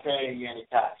are not paying any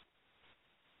taxes.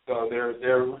 So they're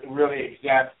really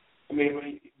exempt. I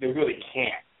mean, they really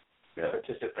can't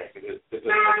participate because there's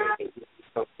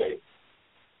no state.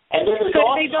 And then so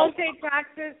if they don't pay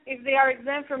taxes, if they are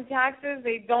exempt from taxes,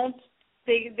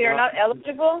 they're not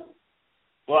eligible?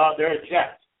 Well, they're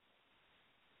exempt.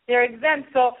 They're exempt,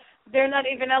 so they're not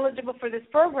even eligible for this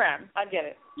program. I get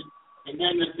it. And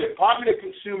then the Department of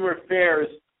Consumer Affairs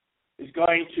is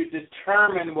going to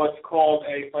determine what's called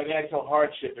a financial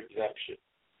hardship exemption.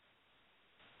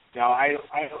 Now, I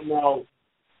don't know,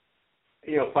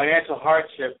 financial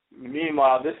hardship,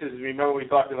 meanwhile, remember we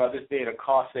talked about this being a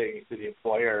cost savings to the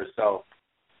employer. So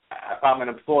if I'm an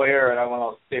employer and I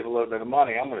want to save a little bit of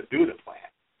money, I'm going to do the plan.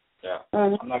 Yeah.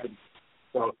 I'm not going to.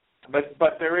 So,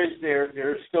 but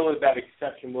there still is that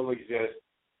exception will exist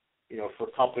for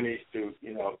companies to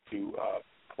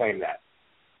claim that.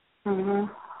 Mm-hmm.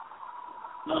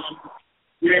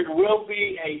 There will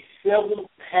be a civil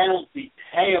penalty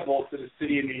payable to the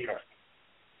city of New York.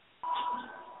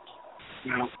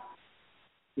 Now,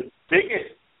 the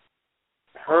biggest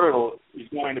hurdle is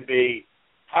going to be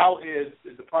how is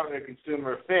the Department of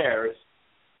Consumer Affairs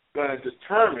going to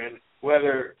determine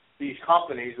whether these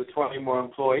companies with 20 more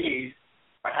employees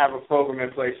have a program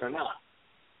in place or not.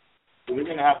 So we're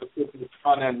going to have to put the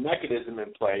front-end mechanism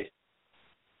in place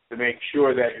to make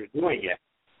sure that you're doing it,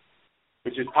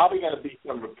 which is probably going to be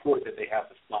some report that they have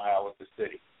to file with the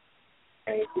city.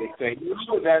 And if they say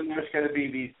no, then there's going to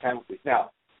be these penalties.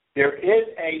 Now, there is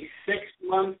a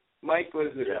 6-month, Mike, what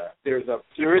is it? There is a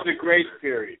grace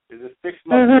period. There's a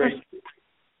 6-month grace period.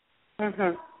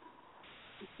 Mm-hmm.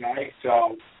 Okay,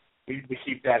 so we need to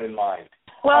keep that in mind.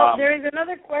 Well, there is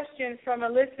another question from a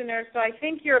listener, so I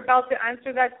think you're about to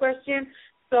answer that question.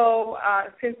 So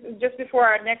since just before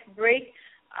our next break,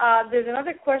 there's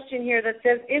another question here that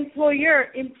says,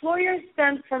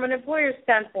 from an employer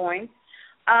standpoint,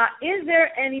 is there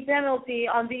any penalty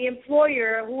on the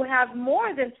employer who have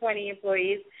more than 20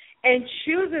 employees and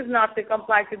chooses not to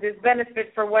comply to this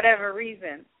benefit for whatever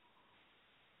reason?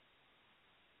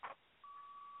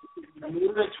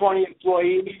 More than 20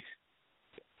 employees.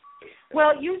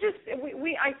 Well,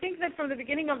 I think that from the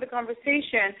beginning of the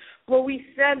conversation, what we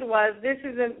said was this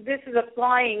is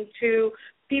applying to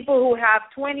people who have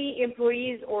 20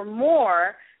 employees or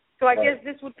more. So I guess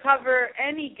this would cover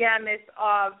any gamut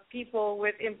of people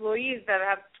with employees that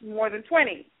have more than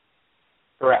 20.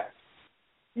 Correct.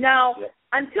 Now,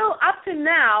 until up to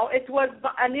now, it was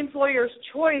an employer's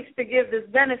choice to give this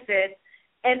benefit.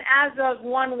 And as of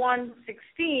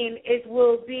 1/1/16, it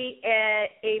will be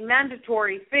a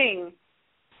mandatory thing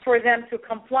for them to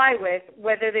comply with,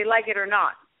 whether they like it or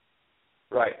not.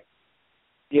 Right.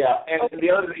 Yeah, and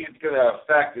the other thing it's going to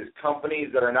affect is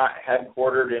companies that are not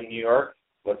headquartered in New York,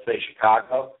 let's say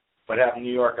Chicago, but have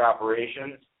New York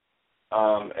operations,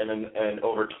 and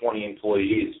over 20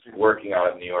 employees working out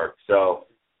of New York. So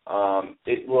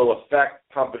it will affect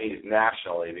companies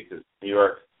nationally because New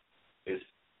York is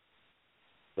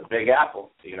the Big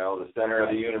Apple, the center of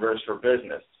the universe for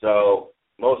business. So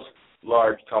most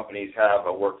large companies have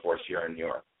a workforce here in New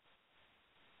York.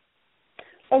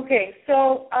 Okay,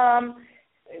 so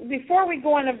before we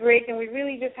go on a break, and we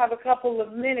really just have a couple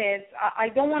of minutes, I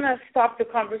don't want to stop the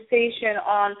conversation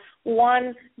on,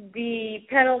 one, the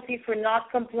penalty for not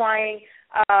complying,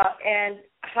 and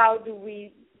how do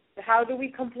we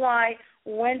comply,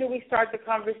 when do we start the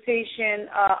conversation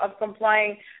of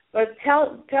complying. But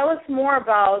tell us more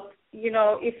about,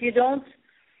 if you don't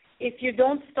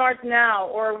start now,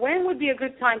 or when would be a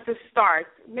good time to start?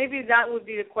 Maybe that would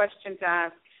be the question to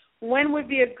ask. When would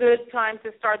be a good time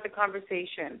to start the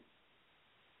conversation?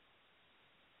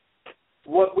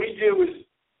 What we do is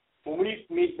when we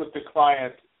meet with the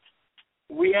client,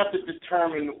 we have to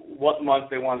determine what month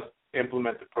they want to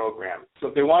implement the program. So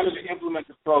if they wanted to implement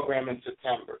the program in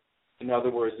September, in other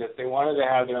words, if they wanted to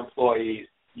have their employees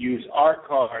use our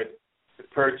card to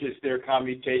purchase their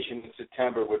commutation in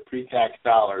September with pre-tax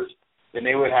dollars, then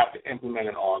they would have to implement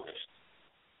in August.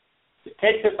 It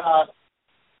takes about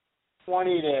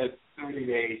 20 to 30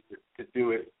 days to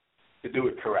do it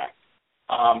correct.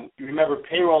 You remember,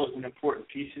 payroll is an important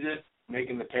piece of this.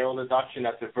 Making the payroll deduction,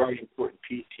 that's a very important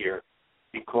piece here,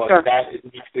 because that is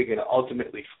actually going to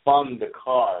ultimately fund the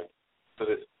card. So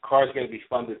the card is going to be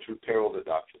funded through payroll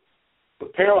deduction.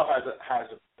 But payroll has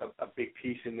a big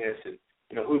piece in this, and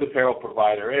who the payroll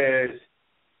provider is.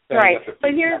 Right.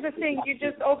 But here's the thing. You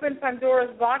just opened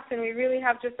Pandora's box, and we really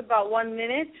have just about 1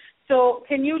 minute. So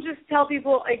can you just tell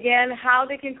people again how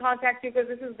they can contact you, because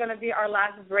this is going to be our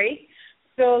last break.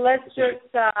 So let's just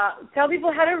tell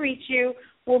people how to reach you.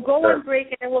 We'll go on break,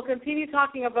 and then we'll continue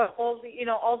talking about all the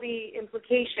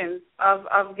implications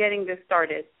of getting this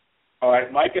started. All right.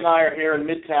 Mike and I are here in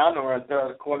Midtown. We're at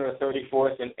the corner of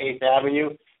 34th and 8th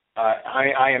Avenue.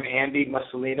 I am Andy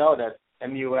Mussolino. That's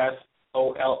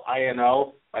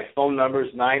Musolino. My phone number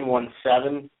is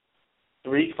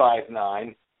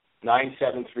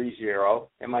 917-359-9730,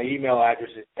 and my email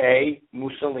address is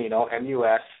amusolino,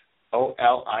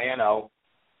 Musolino,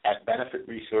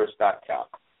 @benefitresource.com.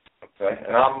 Okay,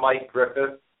 and I'm Mike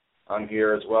Griffith. I'm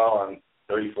here as well on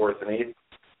 34th and 8th.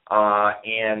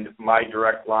 And my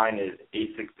direct line is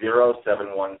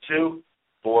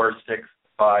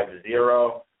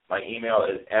 860-712-4650. My email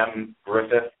is mgriffith,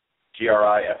 Griffith,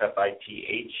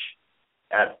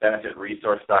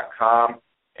 @benefitresource.com.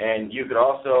 And you could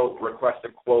also request a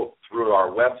quote through our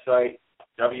website,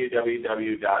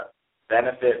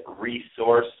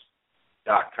 www.benefitresource,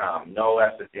 resource.com. No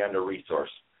S at the end of resource.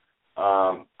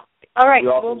 All right,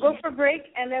 we'll go for break,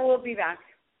 and then we'll be back.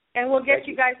 And we'll get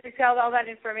you guys to tell all that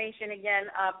information again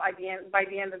by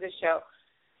the end of the show.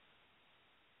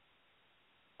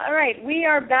 All right, we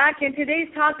are back, and today's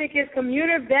topic is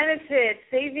commuter benefits,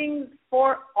 savings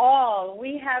for all.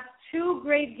 We have two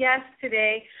great guests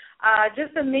today,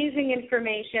 just amazing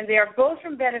information. They are both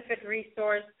from Benefit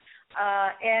Resource,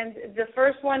 and the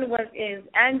first one is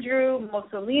Andrew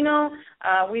Mussolino.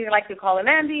 We like to call him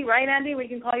Andy, right, Andy? We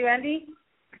can call you Andy?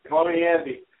 Call me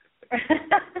Andy.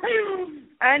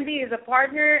 Andy is a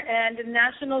partner and a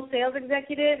national sales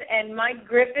executive, and Mike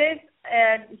Griffith,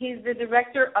 and he's the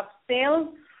director of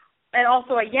sales and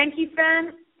also a Yankee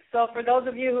fan. So for those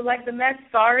of you who like the Mets,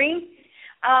 sorry.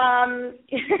 I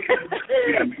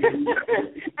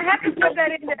have to put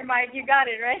that in there, Mike. You got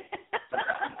it, right?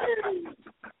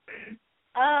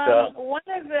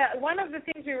 One of the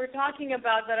things we were talking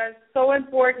about that are so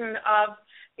important of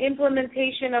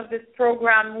implementation of this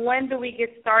program. When do we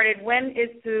get started? When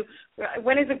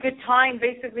is a good time,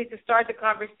 basically, to start the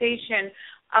conversation?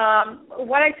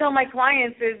 What I tell my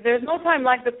clients is there's no time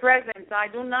like the present. I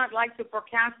do not like to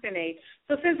procrastinate.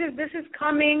 So since this is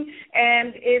coming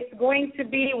and it's going to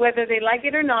be, whether they like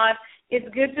it or not, it's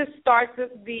good to start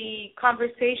the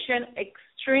conversation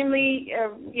extremely,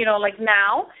 like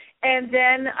now. And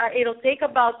then it'll take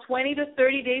about 20 to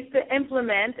 30 days to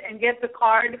implement and get the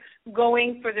card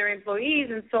going for their employees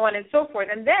and so on and so forth.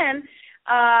 And then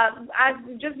as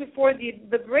just before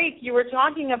the break, you were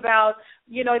talking about,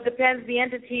 it depends the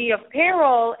entity of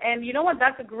payroll. And you know what?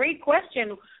 That's a great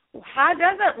question. How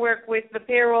does that work with the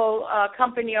payroll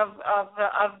company of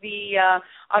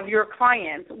your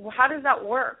client? How does that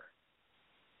work?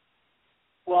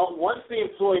 Well, once the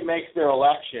employee makes their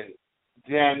election,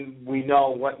 then we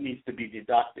know what needs to be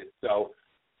deducted. So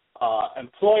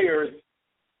employers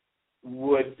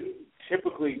would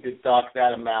typically deduct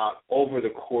that amount over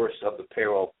the course of the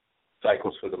payroll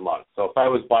cycles for the month. So if I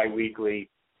was biweekly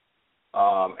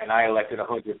and I elected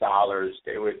 $100,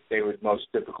 they would most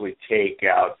typically take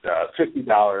out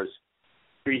 $50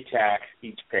 pre-tax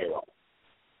each payroll.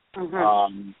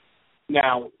 Mm-hmm.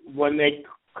 Now, when they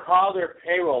call their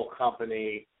payroll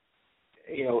company,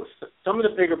 some of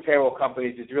the bigger payroll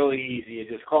companies, it's really easy. You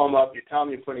just call them up, you tell them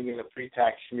you're putting in a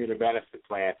pre-tax commuter benefit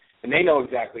plan, and they know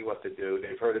exactly what to do.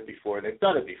 They've heard it before. They've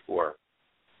done it before.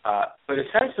 But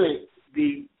essentially,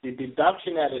 the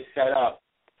deduction that is set up,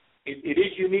 it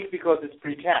is unique because it's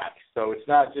pre-tax. So it's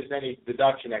not just any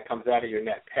deduction that comes out of your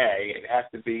net pay. It has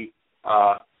to be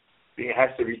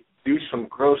reduced from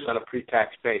gross on a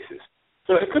pre-tax basis.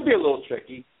 So it could be a little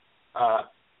tricky,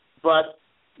 but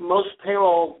most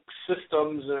payroll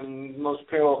systems and most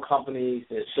payroll companies,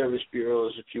 service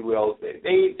bureaus, if you will, they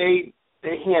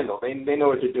handle. They know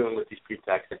what they're doing with these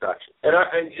pre-tax deductions. And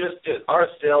our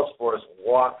sales force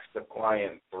walks the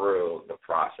client through the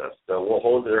process. So we'll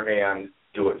hold their hand,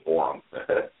 do it for them.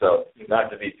 So not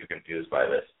to be too confused by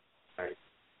this. Right.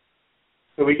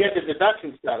 So we get the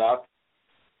deduction set up.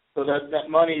 So that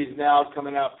money is now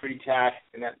coming out pre-tax,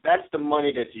 and that's the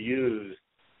money that's used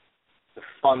to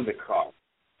fund the card.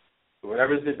 So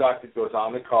whatever's deducted goes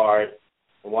on the card,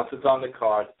 and once it's on the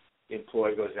card, the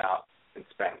employee goes out and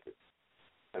spends it.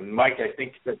 And Mike, I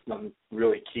think, said something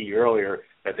really key earlier,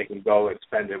 that they can go and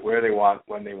spend it where they want,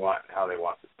 when they want, and how they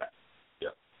want to spend it.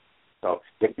 Yeah. So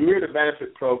the commuter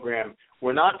benefit program,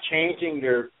 we're not changing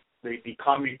the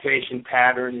commutation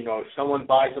pattern. If someone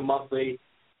buys a monthly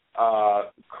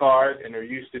card and they're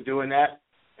used to doing that,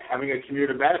 having a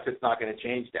commuter benefit's not going to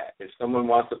change that. If someone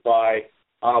wants to buy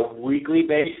on a weekly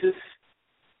basis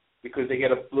because they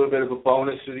get a little bit of a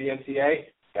bonus through the NCA,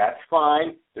 that's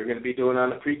fine. They're going to be doing it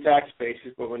on a pre-tax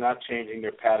basis, but we're not changing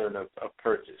their pattern of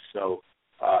purchase. So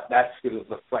that's sort of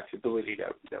the flexibility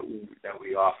that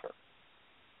we offer.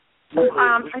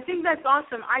 I think that's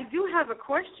awesome. I do have a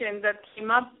question that came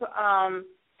up.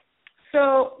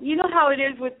 So you know how it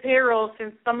is with payroll,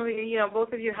 since some of you,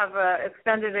 both of you have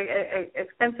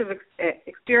extensive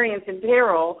experience in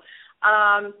payroll.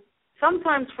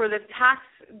 Sometimes for the tax,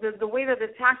 the way that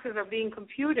the taxes are being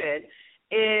computed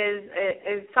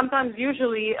is sometimes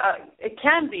usually it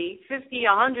can be $50,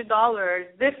 $100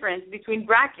 difference between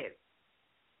brackets.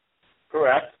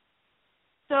 Correct.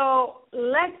 So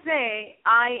let's say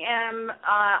I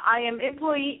am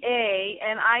employee A,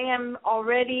 and I am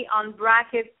already on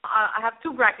brackets. I have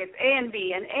two brackets, A and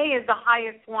B, and A is the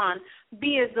highest one,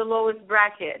 B is the lowest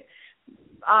bracket.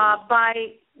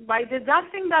 By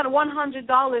deducting that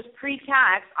 $100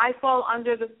 pre-tax, I fall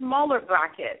under the smaller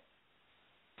bracket.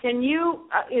 Can you?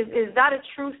 Is that a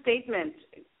true statement?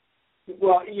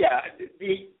 Well, yeah,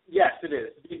 yes, it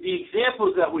is. The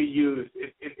examples that we use,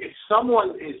 if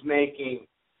someone is making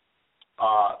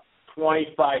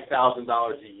 $25,000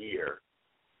 a year,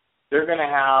 they're going to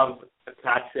have a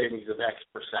tax savings of X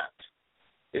percent.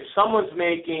 If someone's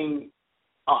making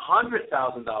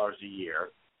 $100,000 a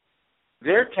year,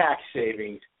 their tax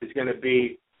savings is going to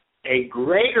be a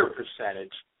greater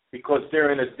percentage because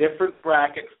they're in a different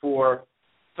bracket for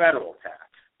federal tax.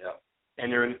 Yep.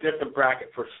 And they're in a different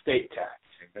bracket for state tax.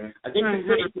 Mm-hmm. I think the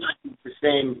state tax is the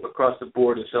same across the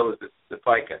board, and so is the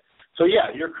FICA. So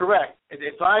yeah, you're correct.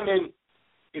 If I'm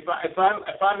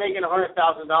making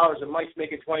 $100,000 and Mike's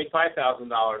making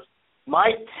 $25,000,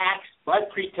 my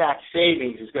pre-tax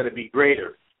savings is going to be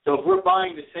greater. So if we're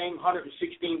buying the same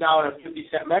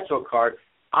 $116.50 Metro card,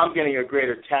 I'm getting a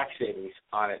greater tax savings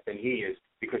on it than he is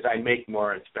because I make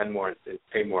more and spend more and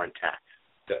pay more in tax.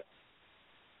 Does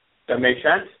that make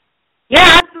sense?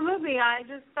 Yeah, absolutely. I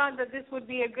just thought that this would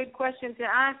be a good question to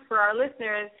ask for our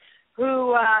listeners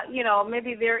who,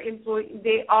 maybe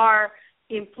they are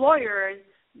employers,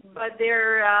 but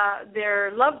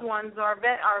their loved ones are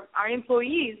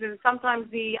employees, and sometimes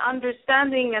the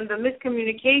understanding and the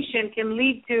miscommunication can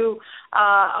lead to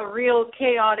a real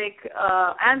chaotic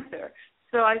answer.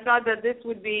 So I thought that this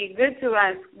would be good to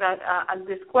ask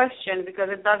this question because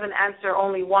it doesn't answer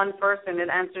only one person; it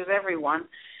answers everyone.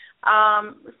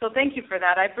 So thank you for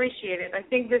that. I appreciate it. I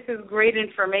think this is great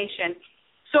information.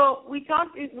 So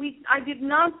I did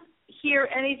not hear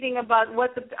anything about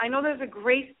I know there's a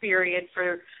grace period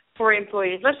for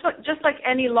employees. Just like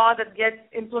any law that gets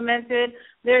implemented,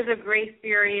 there's a grace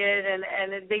period, and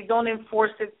they don't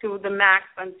enforce it to the max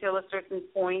until a certain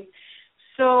point.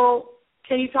 So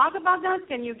can you talk about that?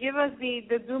 Can you give us the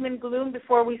doom and gloom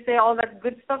before we say all that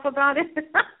good stuff about it?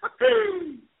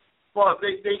 Well,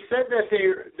 they said that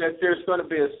there's going to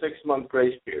be a 6-month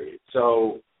grace period.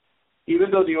 So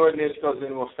even though the ordinance goes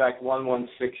into effect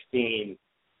 1/1/16,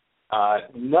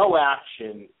 no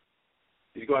action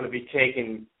is going to be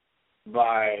taken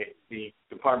by the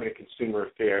Department of Consumer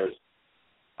Affairs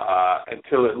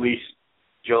until at least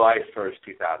July 1st,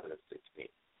 2016.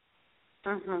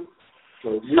 Mm-hmm.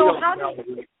 So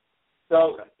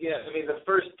the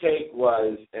first take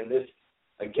was, and this,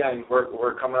 again,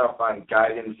 we're coming up on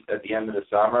guidance at the end of the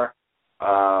summer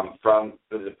from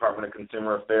the Department of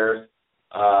Consumer Affairs.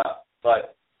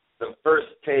 But the first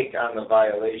take on the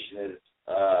violation is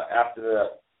after the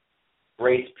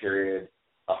grace period,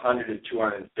 $100 to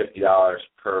 $250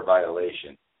 per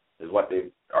violation is what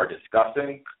they are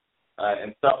discussing,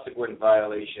 and subsequent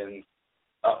violations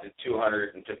up to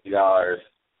 $250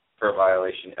 per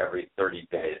violation every 30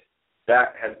 days.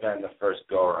 That has been the first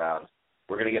go-around.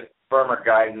 We're going to get firmer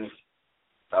guidance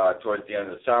towards the end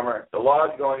of the summer. The law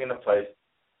is going into place.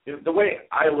 The way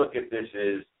I look at this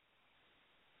is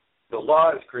the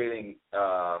law is creating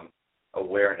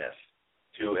awareness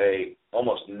to a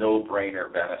almost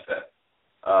no-brainer benefit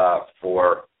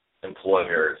for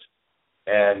employers.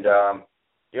 And,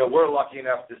 we're lucky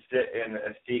enough to sit in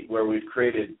a seat where we've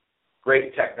created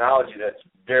great technology that's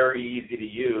very easy to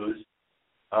use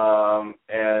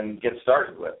and get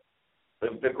started with.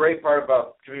 The great part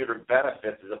about commuter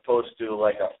benefits, as opposed to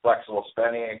like a flexible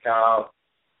spending account,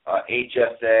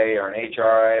 HSA or an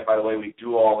HRA, by the way, we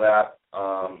do all that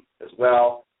as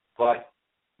well, but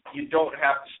you don't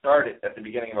have to start it at the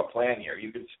beginning of a plan year.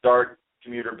 You could start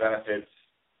commuter benefits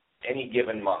any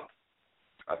given month,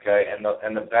 okay? And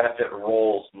the benefit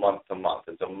rolls month to month.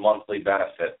 It's a monthly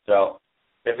benefit. So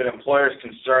if an employer is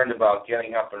concerned about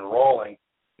getting up and rolling,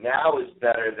 now is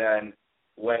better than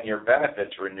when your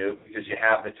benefits renew because you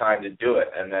have the time to do it.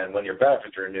 And then when your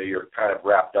benefits renew, you're kind of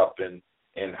wrapped up in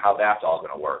how that's all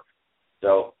going to work.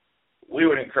 So we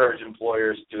would encourage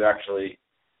employers to actually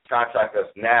contact us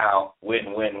now,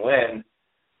 win-win-win,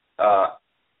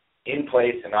 in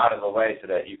place and out of the way so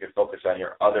that you can focus on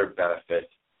your other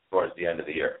benefits towards the end of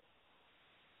the year.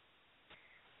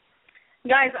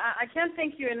 Guys, I can't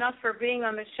thank you enough for being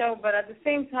on the show, but at the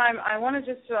same time, I want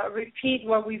to just repeat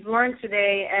what we've learned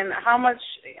today and how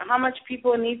much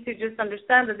people need to just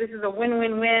understand that this is a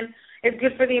win-win-win. It's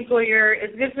good for the employer.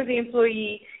 It's good for the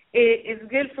employee. It's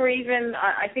good for even,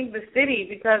 I think, the city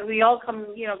because we all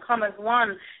come as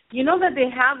one. You know that they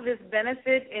have this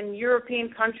benefit in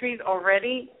European countries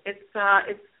already.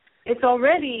 It's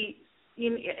already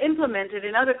implemented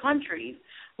in other countries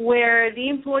where the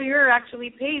employer actually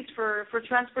pays for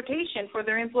transportation for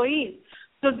their employees.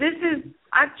 So this is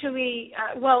actually,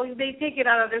 they take it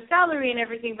out of their salary and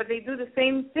everything, but they do the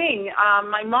same thing.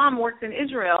 My mom works in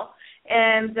Israel,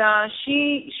 and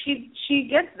she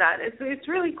gets that. It's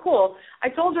really cool. I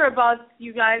told her about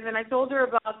you guys, and I told her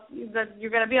about that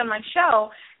you're going to be on my show,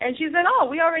 and she said, "Oh,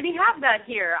 we already have that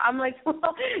here." I'm like,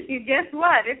 "Well, you guess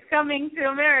what? It's coming to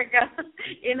America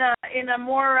in a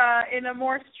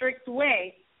more strict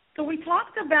way." So we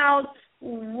talked about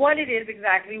what it is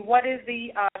exactly. What is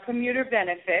the commuter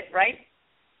benefit, right?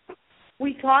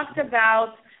 We talked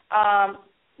about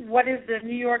what is the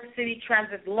New York City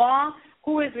transit law,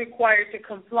 who is required to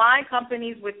comply,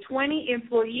 companies with 20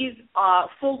 employees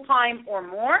full-time or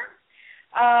more.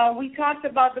 We talked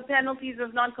about the penalties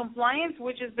of noncompliance,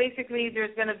 which is basically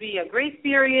there's going to be a grace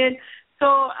period.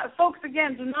 So, folks,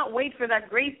 again, do not wait for that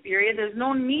grace period. There's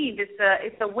no need.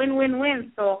 It's a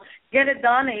win-win-win. So get it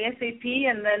done ASAP,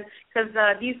 and then because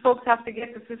these folks have to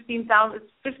get to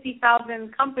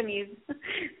 50,000 companies,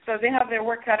 so they have their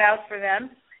work cut out for them.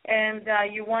 And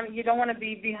you don't want to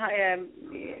be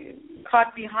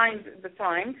caught behind the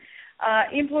time.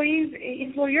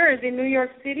 Employers in New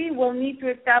York City will need to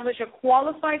establish a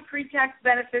qualified pre-tax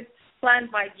benefits plan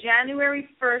by January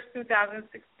 1st,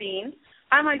 2016.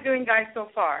 How am I doing, guys, so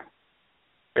far?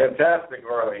 Fantastic,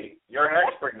 Orly. You're an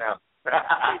expert now.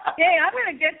 Hey, I'm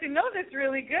going to get to know this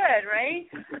really good, right?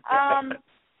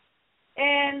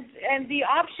 And the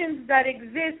options that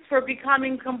exist for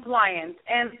becoming compliant.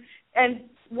 And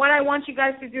what I want you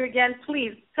guys to do again,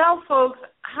 please tell folks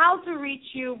how to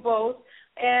reach you both.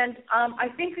 And I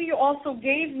think you also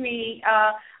gave me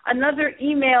another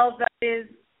email that is,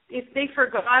 if they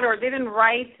forgot or didn't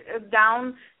write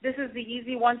down, this is the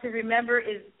easy one to remember,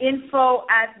 is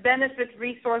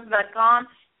info@benefitresource.com,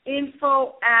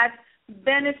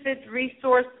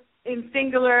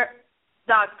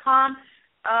 info@benefitresource.com.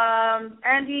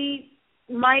 Andy,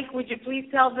 Mike, would you please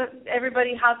tell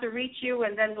everybody how to reach you,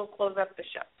 and then we'll close up the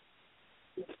show.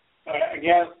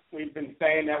 Again, we've been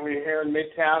saying that we're here in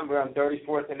Midtown. We're on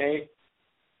 34th and 8th.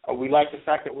 We like the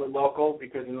fact that we're local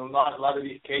because in a lot of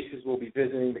these cases we'll be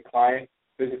visiting the client,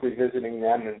 physically visiting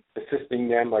them and assisting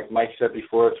them, like Mike said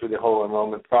before, through the whole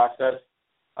enrollment process.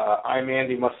 I'm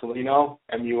Andy Mussolino,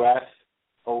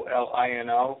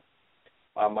 Musolino.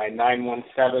 My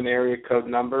 917 area code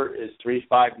number is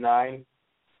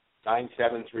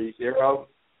 359-9730.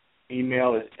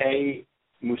 Email is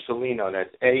amusolino,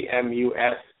 that's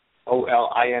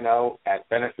AMUSOLINO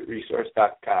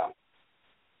 @benefitresource.com.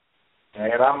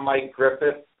 And I'm Mike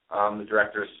Griffith. I'm the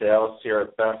Director of Sales here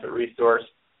at Benefit Resource.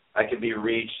 I can be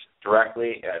reached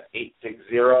directly at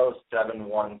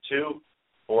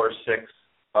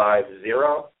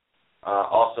 860-712-4650.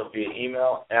 Also via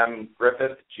email,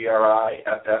 mgriffith,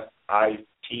 GRIFFITH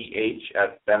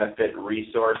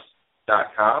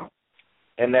 @benefitresource.com.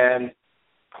 And then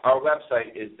our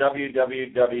website is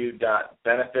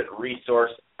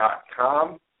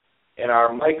www.benefitresource.com. And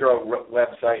our micro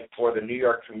website for the New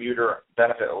York Commuter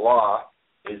Benefit Law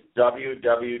is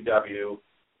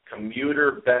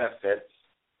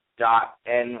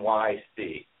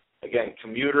www.commuterbenefits.nyc. Again,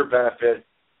 commuter benefits,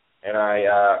 and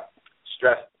I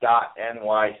stress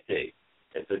 .nyc.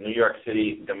 It's a New York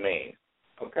City domain.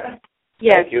 Okay.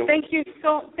 Yes. Thank you,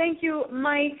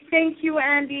 Mike. Thank you,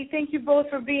 Andy. Thank you both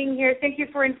for being here. Thank you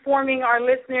for informing our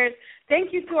listeners.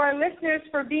 Thank you to our listeners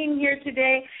for being here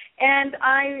today. And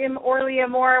I am Orly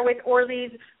Amore with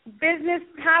Orly's Business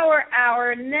Power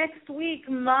Hour. Next week,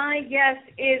 my guest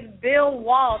is Bill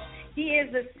Walsh. He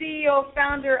is the CEO,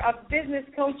 founder of business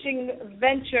coaching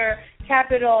venture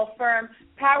capital firm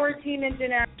Power Team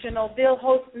International. Bill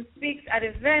hosts and speaks at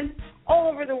events all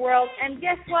over the world. And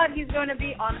guess what? He's going to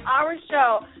be on our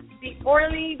show, the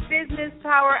Orly Business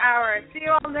Power Hour. See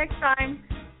you all next time.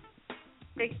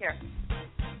 Take care.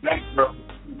 Thanks, bro.